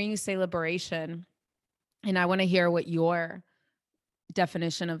I'm hearing you say liberation, and I want to hear what your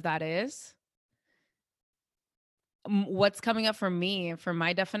definition of that is. What's coming up for me, for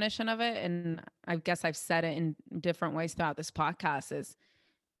my definition of it, and I guess I've said it in different ways throughout this podcast, is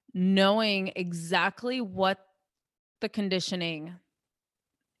knowing exactly what the conditioning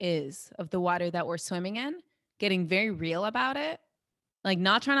is of the water that we're swimming in, getting very real about it, like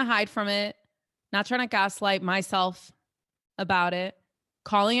not trying to hide from it, not trying to gaslight myself about it,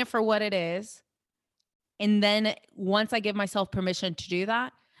 calling it for what it is. And then once I give myself permission to do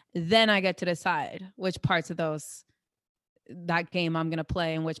that, then I get to decide which parts of that game I'm going to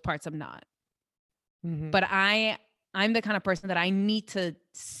play and which parts I'm not. Mm-hmm. But I'm the kind of person that I need to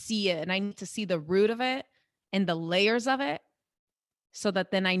see it and I need to see the root of it and the layers of it so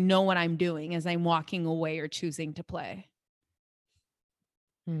that then I know what I'm doing as I'm walking away or choosing to play.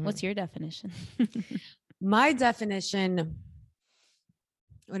 Mm-hmm. What's your definition? My definition,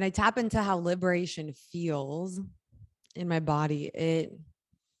 when I tap into how liberation feels in my body,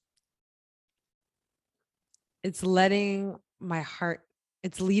 it's letting my heart,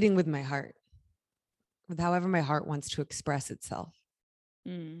 it's leading with my heart, with however my heart wants to express itself.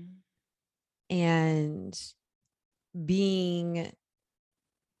 And being,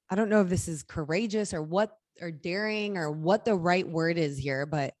 I don't know if this is courageous or daring or what the right word is here,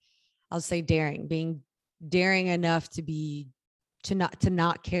 but I'll say daring, being daring enough to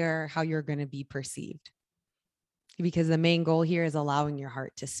not care how you're going to be perceived. Because the main goal here is allowing your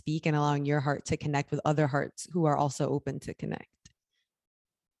heart to speak and allowing your heart to connect with other hearts who are also open to connect.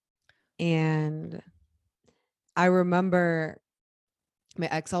 And I remember my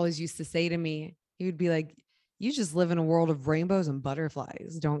ex always used to say to me, he would be like, you just live in a world of rainbows and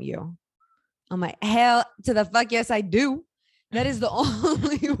butterflies, don't you? I'm like, hell to the fuck yes, I do. That is the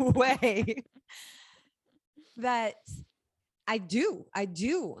only way that I do.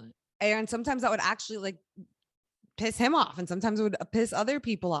 And sometimes that would actually like piss him off. And sometimes it would piss other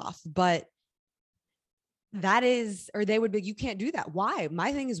people off. But that is, or they would be, you can't do that. Why?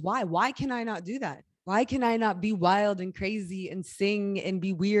 My thing is why? Why can I not do that? Why can I not be wild and crazy and sing and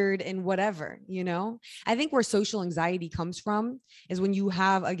be weird and whatever, I think where social anxiety comes from is when you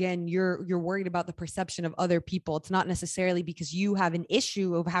have, again, you're worried about the perception of other people. It's not necessarily because you have an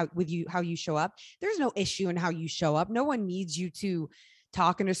issue of how you show up. There's no issue in how you show up. No one needs you to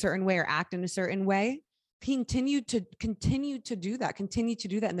talk in a certain way or act in a certain way. Continue to do that. Continue to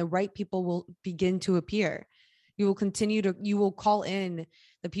do that. And the right people will begin to appear. You will call in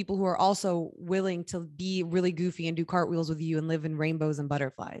the people who are also willing to be really goofy and do cartwheels with you and live in rainbows and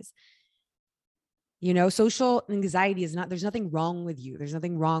butterflies. Social anxiety there's nothing wrong with you. There's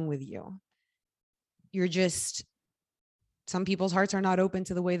nothing wrong with you. You're just, some people's hearts are not open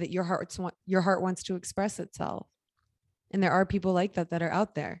to the way that your heart wants to express itself. And there are people like that are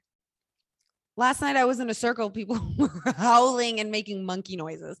out there. Last night I was in a circle, people were howling and making monkey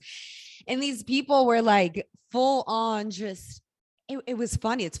noises. And these people were like full on just, it was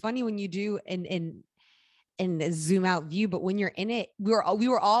funny. It's funny when you do in a zoom out view, but when you're in it, we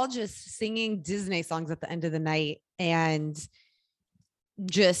were all just singing Disney songs at the end of the night and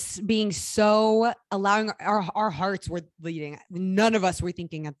just being so allowing our hearts were bleeding. None of us were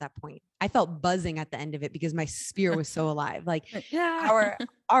thinking at that point. I felt buzzing at the end of it because my spirit was so alive. Like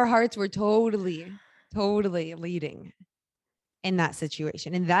our hearts were totally leading in that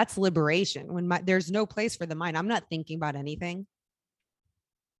situation. And that's liberation when there's no place for the mind. I'm not thinking about anything.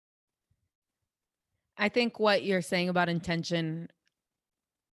 I think what you're saying about intention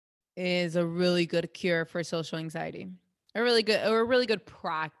is a really good cure for social anxiety. A really good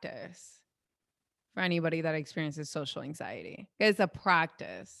practice for anybody that experiences social anxiety. It's a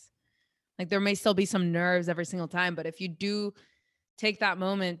practice. Like there may still be some nerves every single time, but if you do take that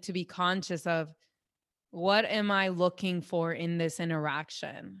moment to be conscious of what am I looking for in this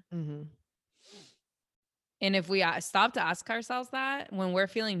interaction? Mm-hmm. And if we stop to ask ourselves that when we're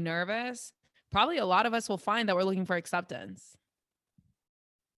feeling nervous, probably a lot of us will find that we're looking for acceptance.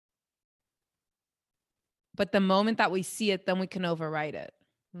 But the moment that we see it, then we can override it.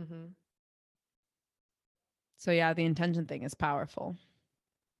 Mm-hmm. So yeah, the intention thing is powerful.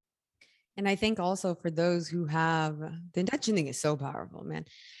 And I think also for those who have, the intention thing is so powerful, man.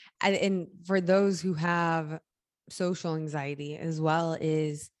 And for those who have social anxiety as well,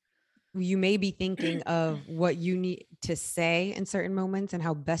 is you may be thinking of what you need to say in certain moments and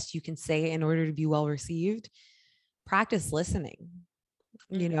how best you can say it in order to be well received. Practice listening,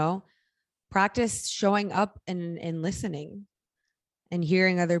 practice showing up and listening and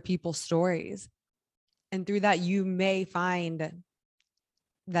hearing other people's stories. And through that, you may find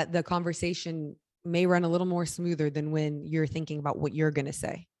that the conversation may run a little more smoother than when you're thinking about what you're going to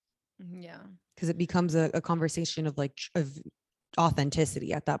say. Yeah. Because it becomes a conversation of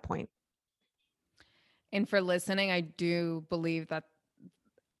authenticity at that point. And for listening, I do believe that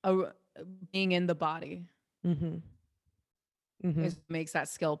being in the body makes that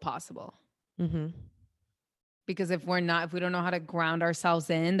skill possible. Mm-hmm. Because if we don't know how to ground ourselves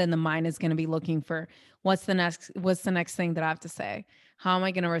in, then the mind is going to be looking for what's the next thing that I have to say? How am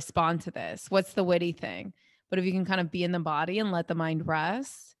I going to respond to this? What's the witty thing? But if you can kind of be in the body and let the mind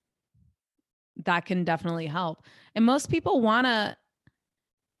rest, that can definitely help. And most people want to,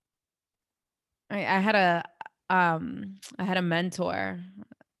 I had a mentor,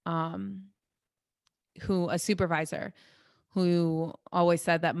 a supervisor who always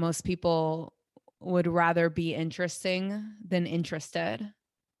said that most people would rather be interesting than interested.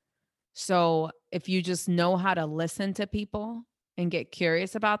 So if you just know how to listen to people and get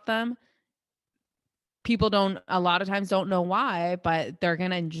curious about them, people a lot of times don't know why, but they're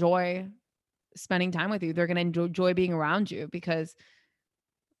going to enjoy spending time with you. They're going to enjoy being around you, because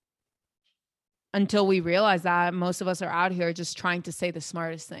until we realize that, most of us are out here just trying to say the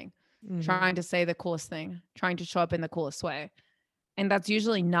smartest thing, trying to say the coolest thing, trying to show up in the coolest way. And that's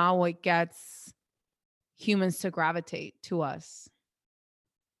usually not what gets humans to gravitate to us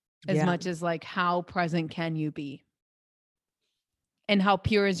as much as like, how present can you be? And how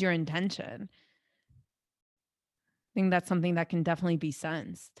pure is your intention? I think that's something that can definitely be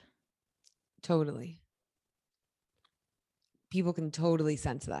sensed. Totally. People can totally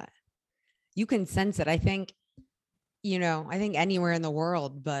sense that. You can sense it. I think anywhere in the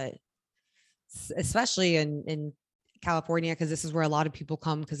world, but especially in California, because this is where a lot of people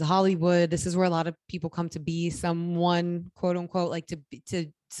come, because Hollywood, this is where a lot of people come to be someone, quote unquote, like to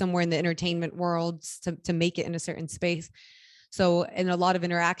somewhere in the entertainment world, to make it in a certain space. So in a lot of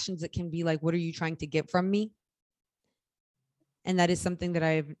interactions, it can be like, what are you trying to get from me? And that is something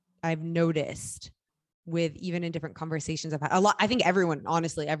that I've noticed with, even in different conversations I've had a lot. I think everyone,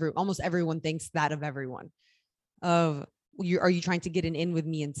 honestly, almost everyone thinks that of everyone, are you trying to get an in with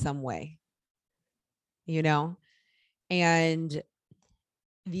me in some way? you know, and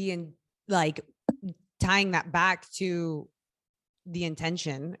like tying that back to the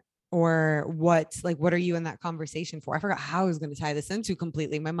intention, or what are you in that conversation for? I forgot how I was going to tie this into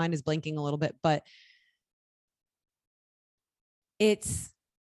completely. My mind is blanking a little bit, but it's,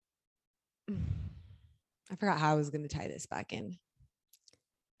 I forgot how I was going to tie this back in.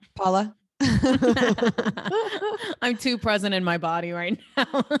 Paula? I'm too present in my body right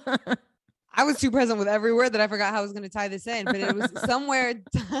now. I was too present with every word that I forgot how I was going to tie this in, but it was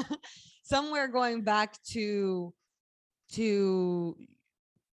somewhere going back to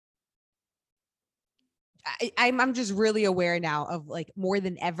I'm just really aware now of, like, more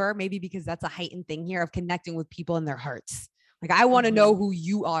than ever, maybe because that's a heightened thing here, of connecting with people in their hearts. Like, I want to know who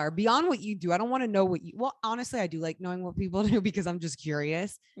you are beyond what you do. I don't want to know well, honestly, I do like knowing what people do because I'm just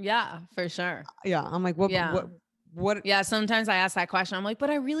curious. Yeah, for sure. Yeah. I'm like, what? Yeah. Sometimes I ask that question. I'm like,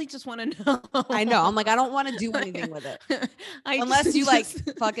 but I really just want to know. I know. I'm like, I don't want to do anything with it. Unless you like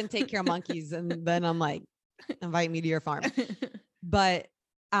fucking take care of monkeys. And then I'm like, invite me to your farm. But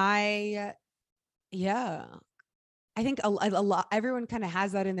I think a lot, everyone kind of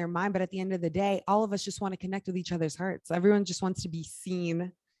has that in their mind, but at the end of the day, all of us just want to connect with each other's hearts. Everyone just wants to be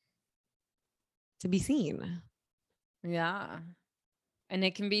seen. Yeah. And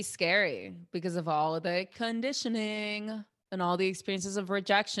it can be scary because of all of the conditioning and all the experiences of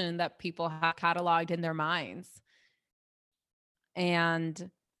rejection that people have cataloged in their minds. And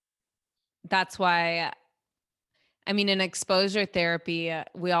that's why, I mean, in exposure therapy,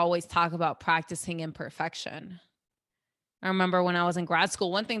 we always talk about practicing imperfection. I remember when I was in grad school,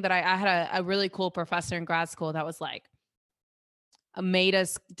 one thing that I had a really cool professor in grad school that was like, made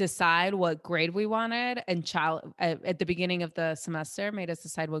us decide what grade we wanted, and at the beginning of the semester made us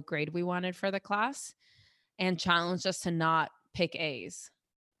decide what grade we wanted for the class, and challenged us to not pick A's.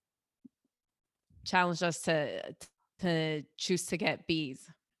 Challenged us to choose to get B's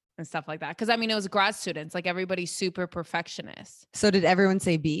and stuff like that. Because I mean, it was grad students, like everybody's super perfectionist. So did everyone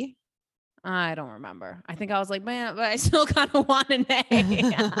say B? I don't remember. I think I was like, man, but I still kind of want an A.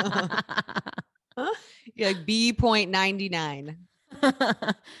 You're like B.99.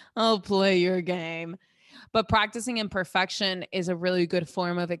 I'll play your game. But practicing imperfection is a really good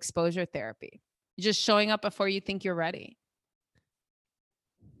form of exposure therapy. Just showing up before you think you're ready.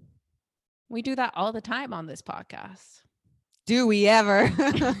 We do that all the time on this podcast. Do we ever?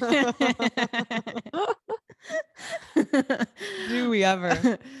 Do we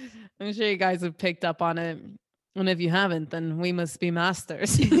ever? I'm sure you guys have picked up on it. And if you haven't, then we must be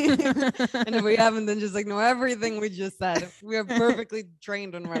masters. And if we haven't, then just ignore everything we just said. We are perfectly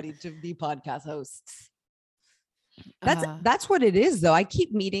trained and ready to be podcast hosts. That's what it is, though. I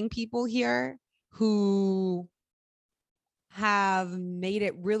keep meeting people here who have made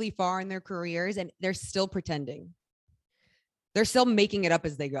it really far in their careers, and they're still pretending. They're still making it up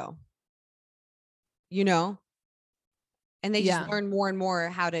as they go, you know? And they just learn more and more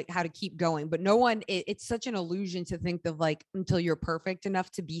how to keep going. But no one, it's such an illusion to think of, like, until you're perfect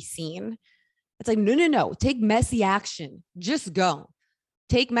enough to be seen. It's like, no. Take messy action. Just go.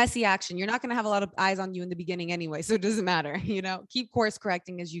 Take messy action. You're not going to have a lot of eyes on you in the beginning anyway. So it doesn't matter, keep course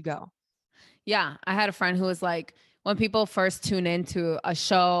correcting as you go. Yeah. I had a friend who was like, when people first tune into a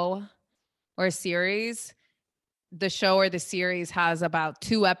show or a series, the show or the series has about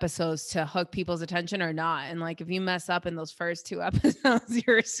 2 episodes to hook people's attention or not. And like, if you mess up in those first 2 episodes,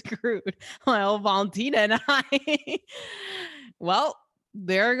 you're screwed. Well, Valentina and I, well,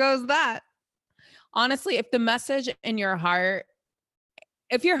 there goes that. Honestly, if the message in your heart,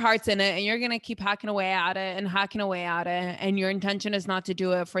 if your heart's in it and you're going to keep hacking away at it, and your intention is not to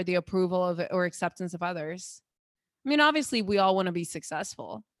do it for the approval of it or acceptance of others. I mean, obviously we all want to be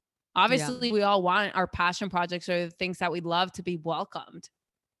successful. Obviously, we all want our passion projects or the things that we love to be welcomed.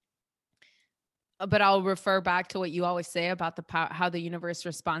 But I'll refer back to what you always say about how the universe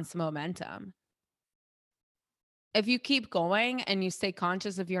responds to momentum. If you keep going and you stay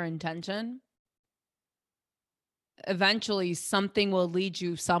conscious of your intention, eventually something will lead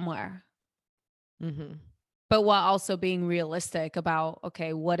you somewhere. Mm-hmm. But while also being realistic about,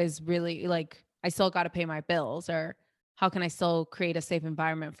 okay, what is really, like, I still got to pay my bills, or how can I still create a safe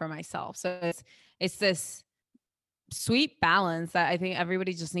environment for myself? So it's this sweet balance that I think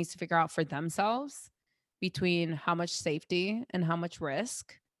everybody just needs to figure out for themselves, between how much safety and how much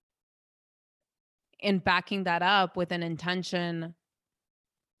risk, and backing that up with an intention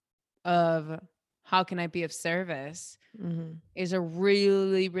of how can I be of service, is a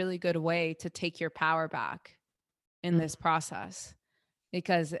really, really good way to take your power back in this process.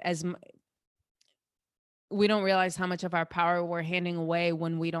 Because we don't realize how much of our power we're handing away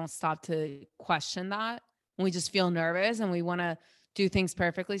when we don't stop to question that. When we just feel nervous and we want to do things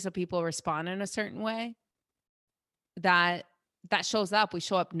perfectly so people respond in a certain way, that shows up. We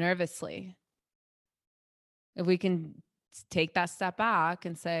show up nervously. If we can take that step back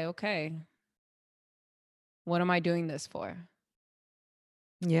and say, okay, what am I doing this for?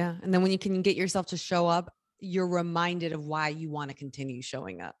 Yeah. And then when you can get yourself to show up, you're reminded of why you want to continue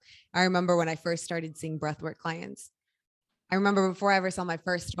showing up. I remember when I first started seeing breathwork clients, I remember before I ever saw my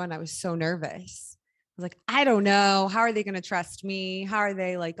first one, I was so nervous. I was like, I don't know. How are they going to trust me? How are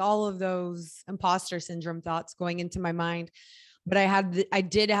they, like, all of those imposter syndrome thoughts going into my mind? But I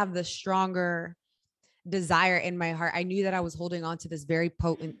did have the stronger desire in my heart. I knew that I was holding on to this very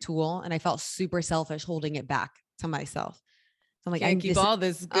potent tool, and I felt super selfish holding it back to myself. So I'm like, Can't keep all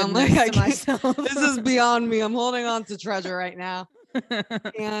this I'm goodness like, to myself. this is beyond me. I'm holding on to treasure right now.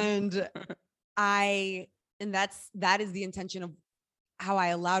 And that is the intention of how I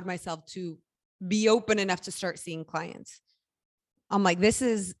allowed myself to be open enough to start seeing clients. I'm like,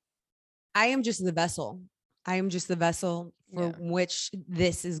 I am just the vessel. I am just the vessel for which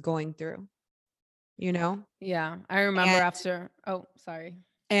this is going through, you know? Yeah. I remember sorry.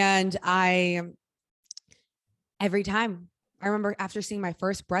 And every time I remember after seeing my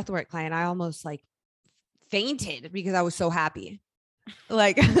first breathwork client, I almost like fainted because I was so happy.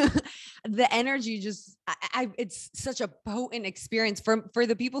 Like the energy just, it's such a potent experience for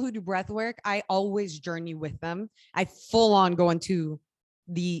the people who do breath work. I always journey with them. I full on go into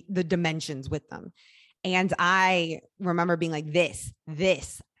the dimensions with them. And I remember being like, this,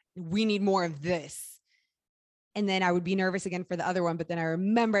 we need more of this. And then I would be nervous again for the other one. But then I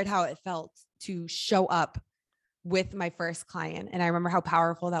remembered how it felt to show up with my first client. And I remember how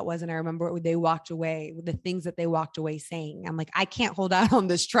powerful that was. And I remember they walked away with the things that they walked away saying. I'm like, I can't hold out on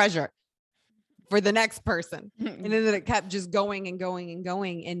this treasure for the next person. And then it kept just going and going and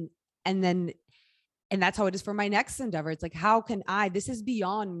going. And that's how it is for my next endeavor. It's like, how can this is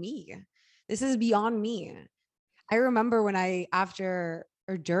beyond me. This is beyond me. I remember when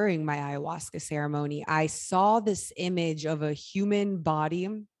during my ayahuasca ceremony, I saw this image of a human body,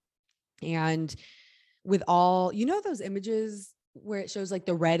 and with all, those images where it shows like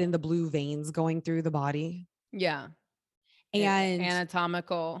the red and the blue veins going through the body. Yeah. And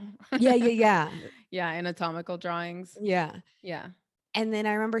anatomical. Yeah. Yeah. Anatomical drawings. Yeah. Yeah. And then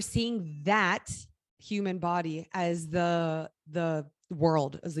I remember seeing that human body as the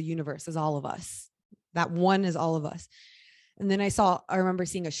world, as the universe, as all of us. That one is all of us. And then I remember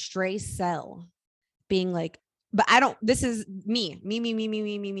seeing a stray cell being like, but this is me.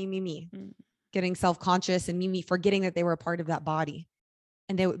 Getting self-conscious and me forgetting that they were a part of that body,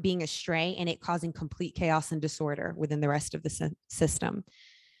 and they being astray and it causing complete chaos and disorder within the rest of the system.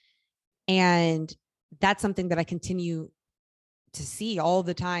 And that's something that I continue to see all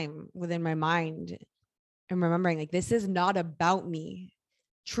the time within my mind. And remembering, like, this is not about me.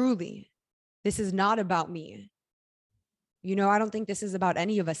 Truly, this is not about me. I don't think this is about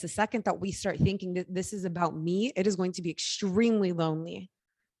any of us. The second that we start thinking that this is about me, it is going to be extremely lonely.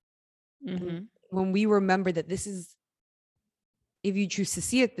 Mm-hmm. When we remember that this is, if you choose to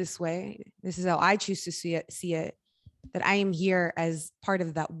see it this way, this is how I choose to see it, that I am here as part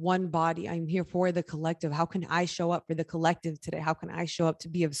of that one body. I'm here for the collective. How can I show up for the collective today? How can I show up to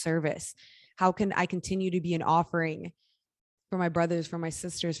be of service? How can I continue to be an offering for my brothers, for my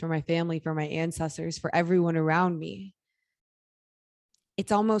sisters, for my family, for my ancestors, for everyone around me?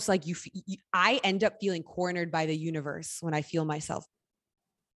 It's almost like I end up feeling cornered by the universe when I feel myself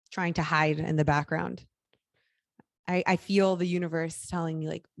trying to hide in the background. I feel the universe telling me,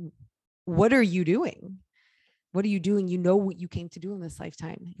 like, what are you doing? What are you doing? You know what you came to do in this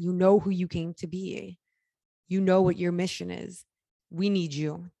lifetime. You know who you came to be. You know what your mission is. We need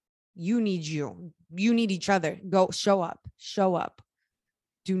you. You need you. You need each other. Go show up. Show up.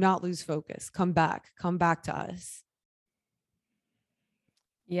 Do not lose focus. Come back to us.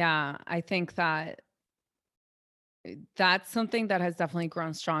 Yeah, I think that's something that has definitely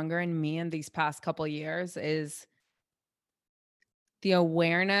grown stronger in me in these past couple of years, is the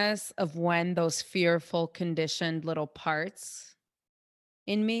awareness of when those fearful, conditioned little parts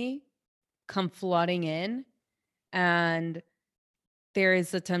in me come flooding in. And there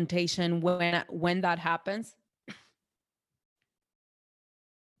is a temptation when that happens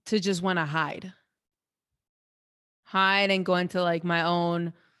to just want to hide and go into like my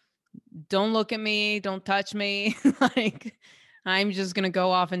own, don't look at me, don't touch me. Like, I'm just going to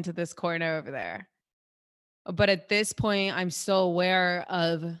go off into this corner over there. But at this point, I'm so aware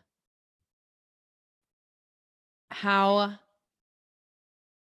of how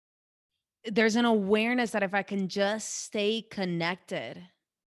there's an awareness that if I can just stay connected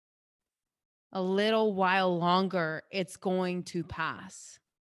a little while longer, it's going to pass.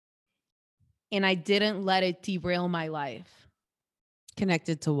 And I didn't let it derail my life.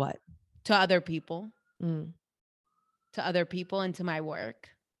 Connected to what? To other people, Mm. to other people, and to my work,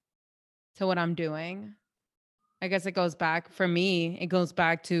 to what I'm doing. I guess it goes back, for me, it goes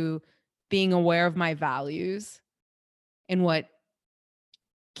back to being aware of my values and what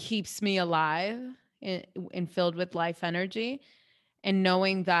keeps me alive and filled with life energy. And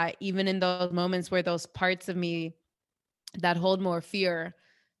knowing that even in those moments where those parts of me that hold more fear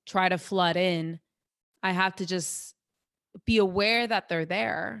try to flood in, I have to just be aware that they're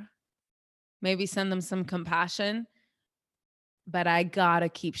there. Maybe send them some compassion, but I gotta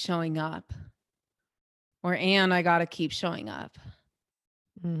keep showing up. And I gotta keep showing up.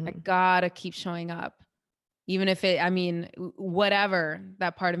 I gotta keep showing up. Even if it, I mean, whatever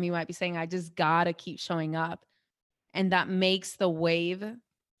that part of me might be saying, I just gotta keep showing up. And that makes the wave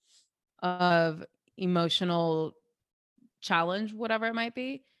of emotional challenge, whatever it might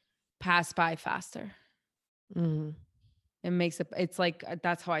be, pass by faster. Mm. It makes it, it's like,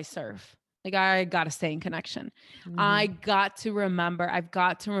 that's how I serve. Like, I got to stay in connection. I've got to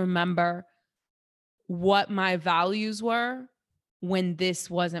remember what my values were when this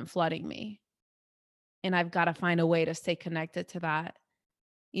wasn't flooding me. And I've got to find a way to stay connected to that,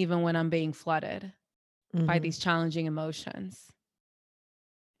 even when I'm being flooded by these challenging emotions.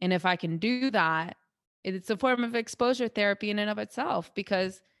 And if I can do that, it's a form of exposure therapy in and of itself,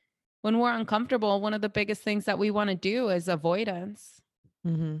 because when we're uncomfortable, one of the biggest things that we want to do is avoidance.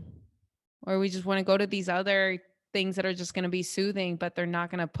 Or we just want to go to these other things that are just going to be soothing, but they're not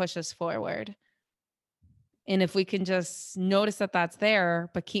going to push us forward. And if we can just notice that that's there,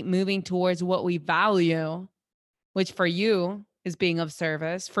 but keep moving towards what we value, which for you is being of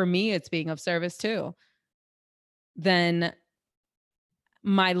service, for me, it's being of service too, then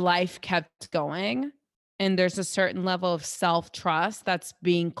my life kept going. And there's a certain level of self-trust that's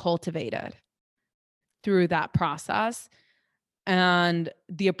being cultivated through that process. And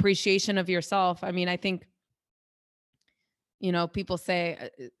the appreciation of yourself. I mean, I think, people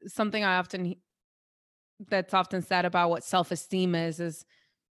say something that's often said about what self-esteem is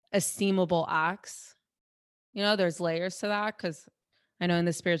esteemable acts. There's layers to that, because I know in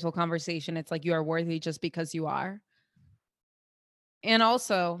the spiritual conversation, it's like you are worthy just because you are. And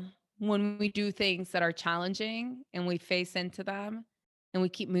also, when we do things that are challenging and we face into them and we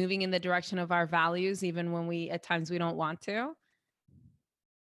keep moving in the direction of our values, even when at times we don't want to,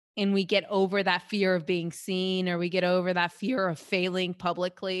 and we get over that fear of being seen, or we get over that fear of failing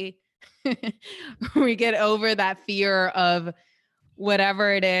publicly, we get over that fear of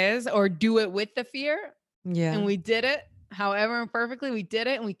whatever it is, or do it with the fear. Yeah. And we did it, however imperfectly, we did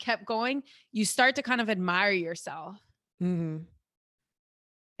it and we kept going. You start to kind of admire yourself. And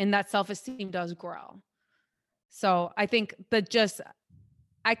that self-esteem does grow. So I think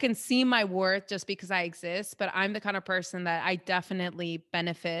I can see my worth just because I exist, but I'm the kind of person that I definitely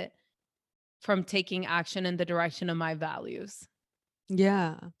benefit from taking action in the direction of my values.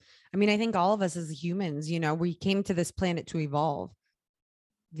 Yeah. I mean, I think all of us as humans, we came to this planet to evolve.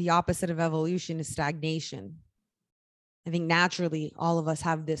 The opposite of evolution is stagnation. I think naturally all of us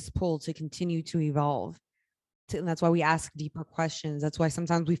have this pull to continue to evolve. And that's why we ask deeper questions. That's why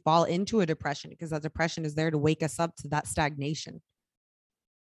sometimes we fall into a depression, because that depression is there to wake us up to that stagnation.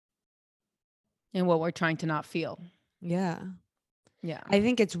 And what we're trying to not feel. Yeah. Yeah. I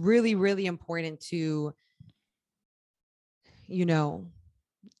think it's really, really important to,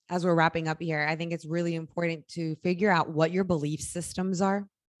 as we're wrapping up here, I think it's really important to figure out what your belief systems are,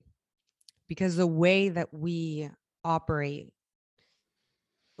 because the way that we operate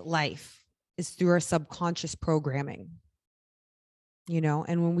life is through our subconscious programming,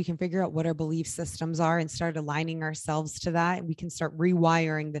 and when we can figure out what our belief systems are and start aligning ourselves to that, we can start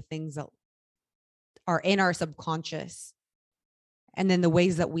rewiring the things that are in our subconscious. And then the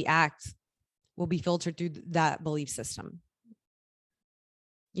ways that we act will be filtered through that belief system.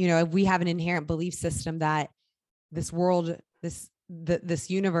 If we have an inherent belief system that this world, this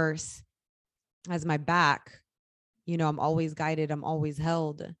universe has my back, I'm always guided, I'm always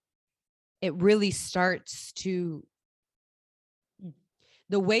held, it really starts to,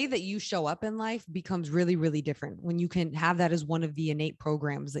 the way that you show up in life becomes really, really different when you can have that as one of the innate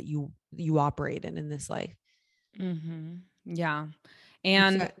programs that you operate in this life. Yeah.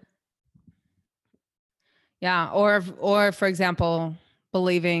 And yeah. Or for example,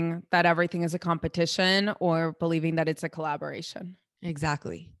 believing that everything is a competition, or believing that it's a collaboration.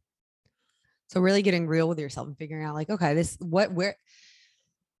 Exactly. So really getting real with yourself and figuring out like, okay,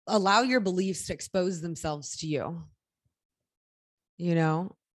 allow your beliefs to expose themselves to you, you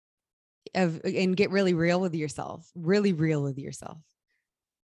know, and get really real with yourself, really real with yourself.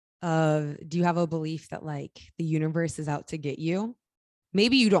 Do you have a belief that like the universe is out to get you?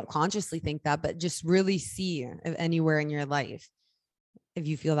 Maybe you don't consciously think that, but just really see anywhere in your life, if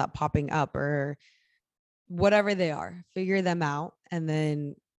you feel that popping up or whatever they are, figure them out. And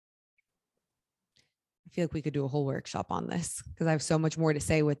then I feel like we could do a whole workshop on this because I have so much more to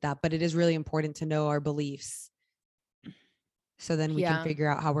say with that, but it is really important to know our beliefs. So then we can figure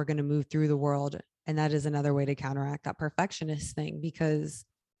out how we're going to move through the world. And that is another way to counteract that perfectionist thing, because,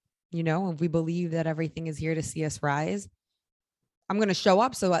 you know, if we believe that everything is here to see us rise, I'm going to show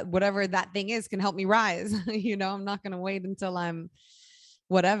up so that whatever that thing is can help me rise. You know, I'm not going to wait until I'm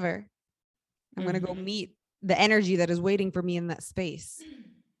whatever. I'm going to go meet the energy that is waiting for me in that space.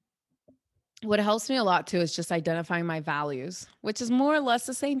 What helps me a lot too is just identifying my values, which is more or less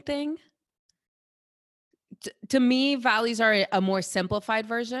the same thing. To me, values are a more simplified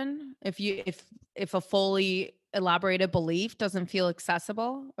version. If a fully elaborated belief doesn't feel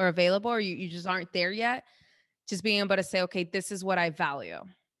accessible or available, or you just aren't there yet, just being able to say, okay, this is what I value.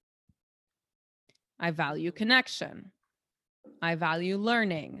 I value connection. I value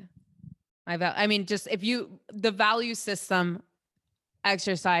learning. Just the value system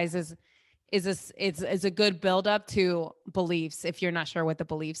exercise is a good buildup to beliefs if you're not sure what the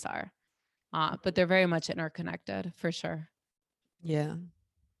beliefs are. But they're very much interconnected for sure. Yeah.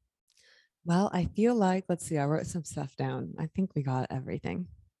 Well, I feel like, let's see, I wrote some stuff down. I think we got everything.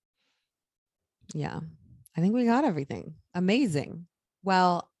 Yeah, I think we got everything. Amazing.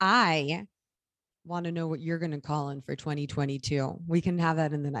 Well, I want to know what you're going to call in for 2022. We can have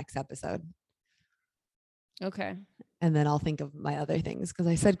that in the next episode. Okay. And then I'll think of my other things because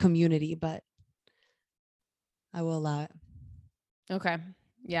I said community, but I will allow it. Okay.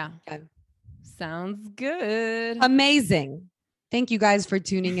 Yeah. Okay. Sounds good. Amazing. Thank you guys for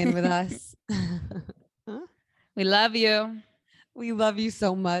tuning in with us. We love you. We love you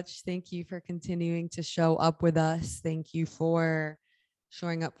so much. Thank you for continuing to show up with us. Thank you for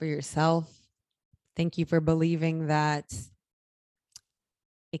showing up for yourself. Thank you for believing that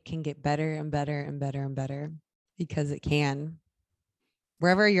it can get better and better and better and better, because it can.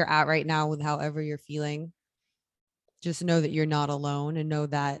 Wherever you're at right now with however you're feeling, just know that you're not alone, and know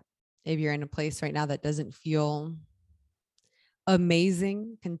that if you're in a place right now that doesn't feel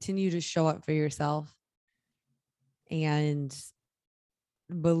amazing, continue to show up for yourself and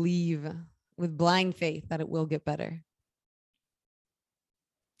believe with blind faith that it will get better.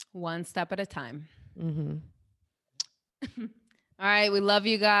 One step at a time. Mm-hmm. All right. We love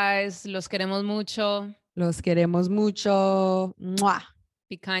you guys. Los queremos mucho. Los queremos mucho. Mwah.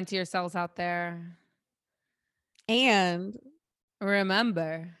 Be kind to yourselves out there. And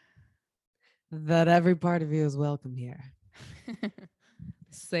remember that every part of you is welcome here.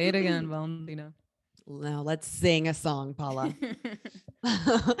 Say it again, Valentina. Now let's sing a song, Paula.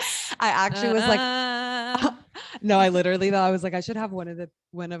 I actually was like, no, I literally though I was like, I should have one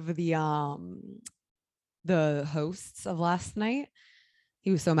of the hosts of last night.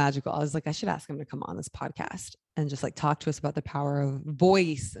 He was so magical. I was like, I should ask him to come on this podcast and just like talk to us about the power of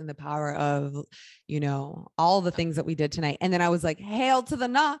voice and the power of, you know, all the things that we did tonight. And then I was like, hail to the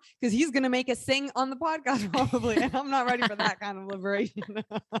nah, because he's going to make us sing on the podcast probably. And I'm not ready for that kind of liberation.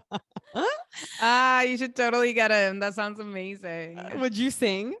 You should totally get him. That sounds amazing. Would you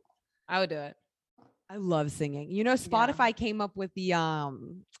sing? I would do it. I love singing. You know, Spotify came up with the,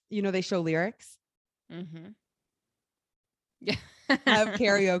 you know, they show lyrics. Mm-hmm. Yeah. I have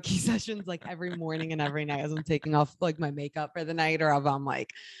karaoke sessions like every morning and every night as I'm taking off like my makeup for the night, or I'm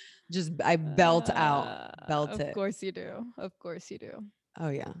like, just I belt it. Of course you do. Of course you do. Oh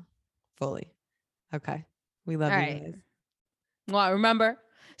yeah, fully. Okay, we love you guys. Well, remember,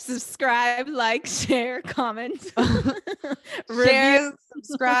 subscribe, like, share, comment, share,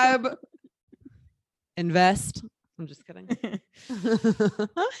 subscribe, invest. I'm just kidding.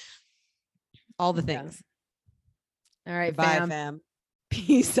 All the things. All right, bye, fam.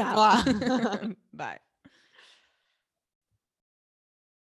 Peace out. Bye.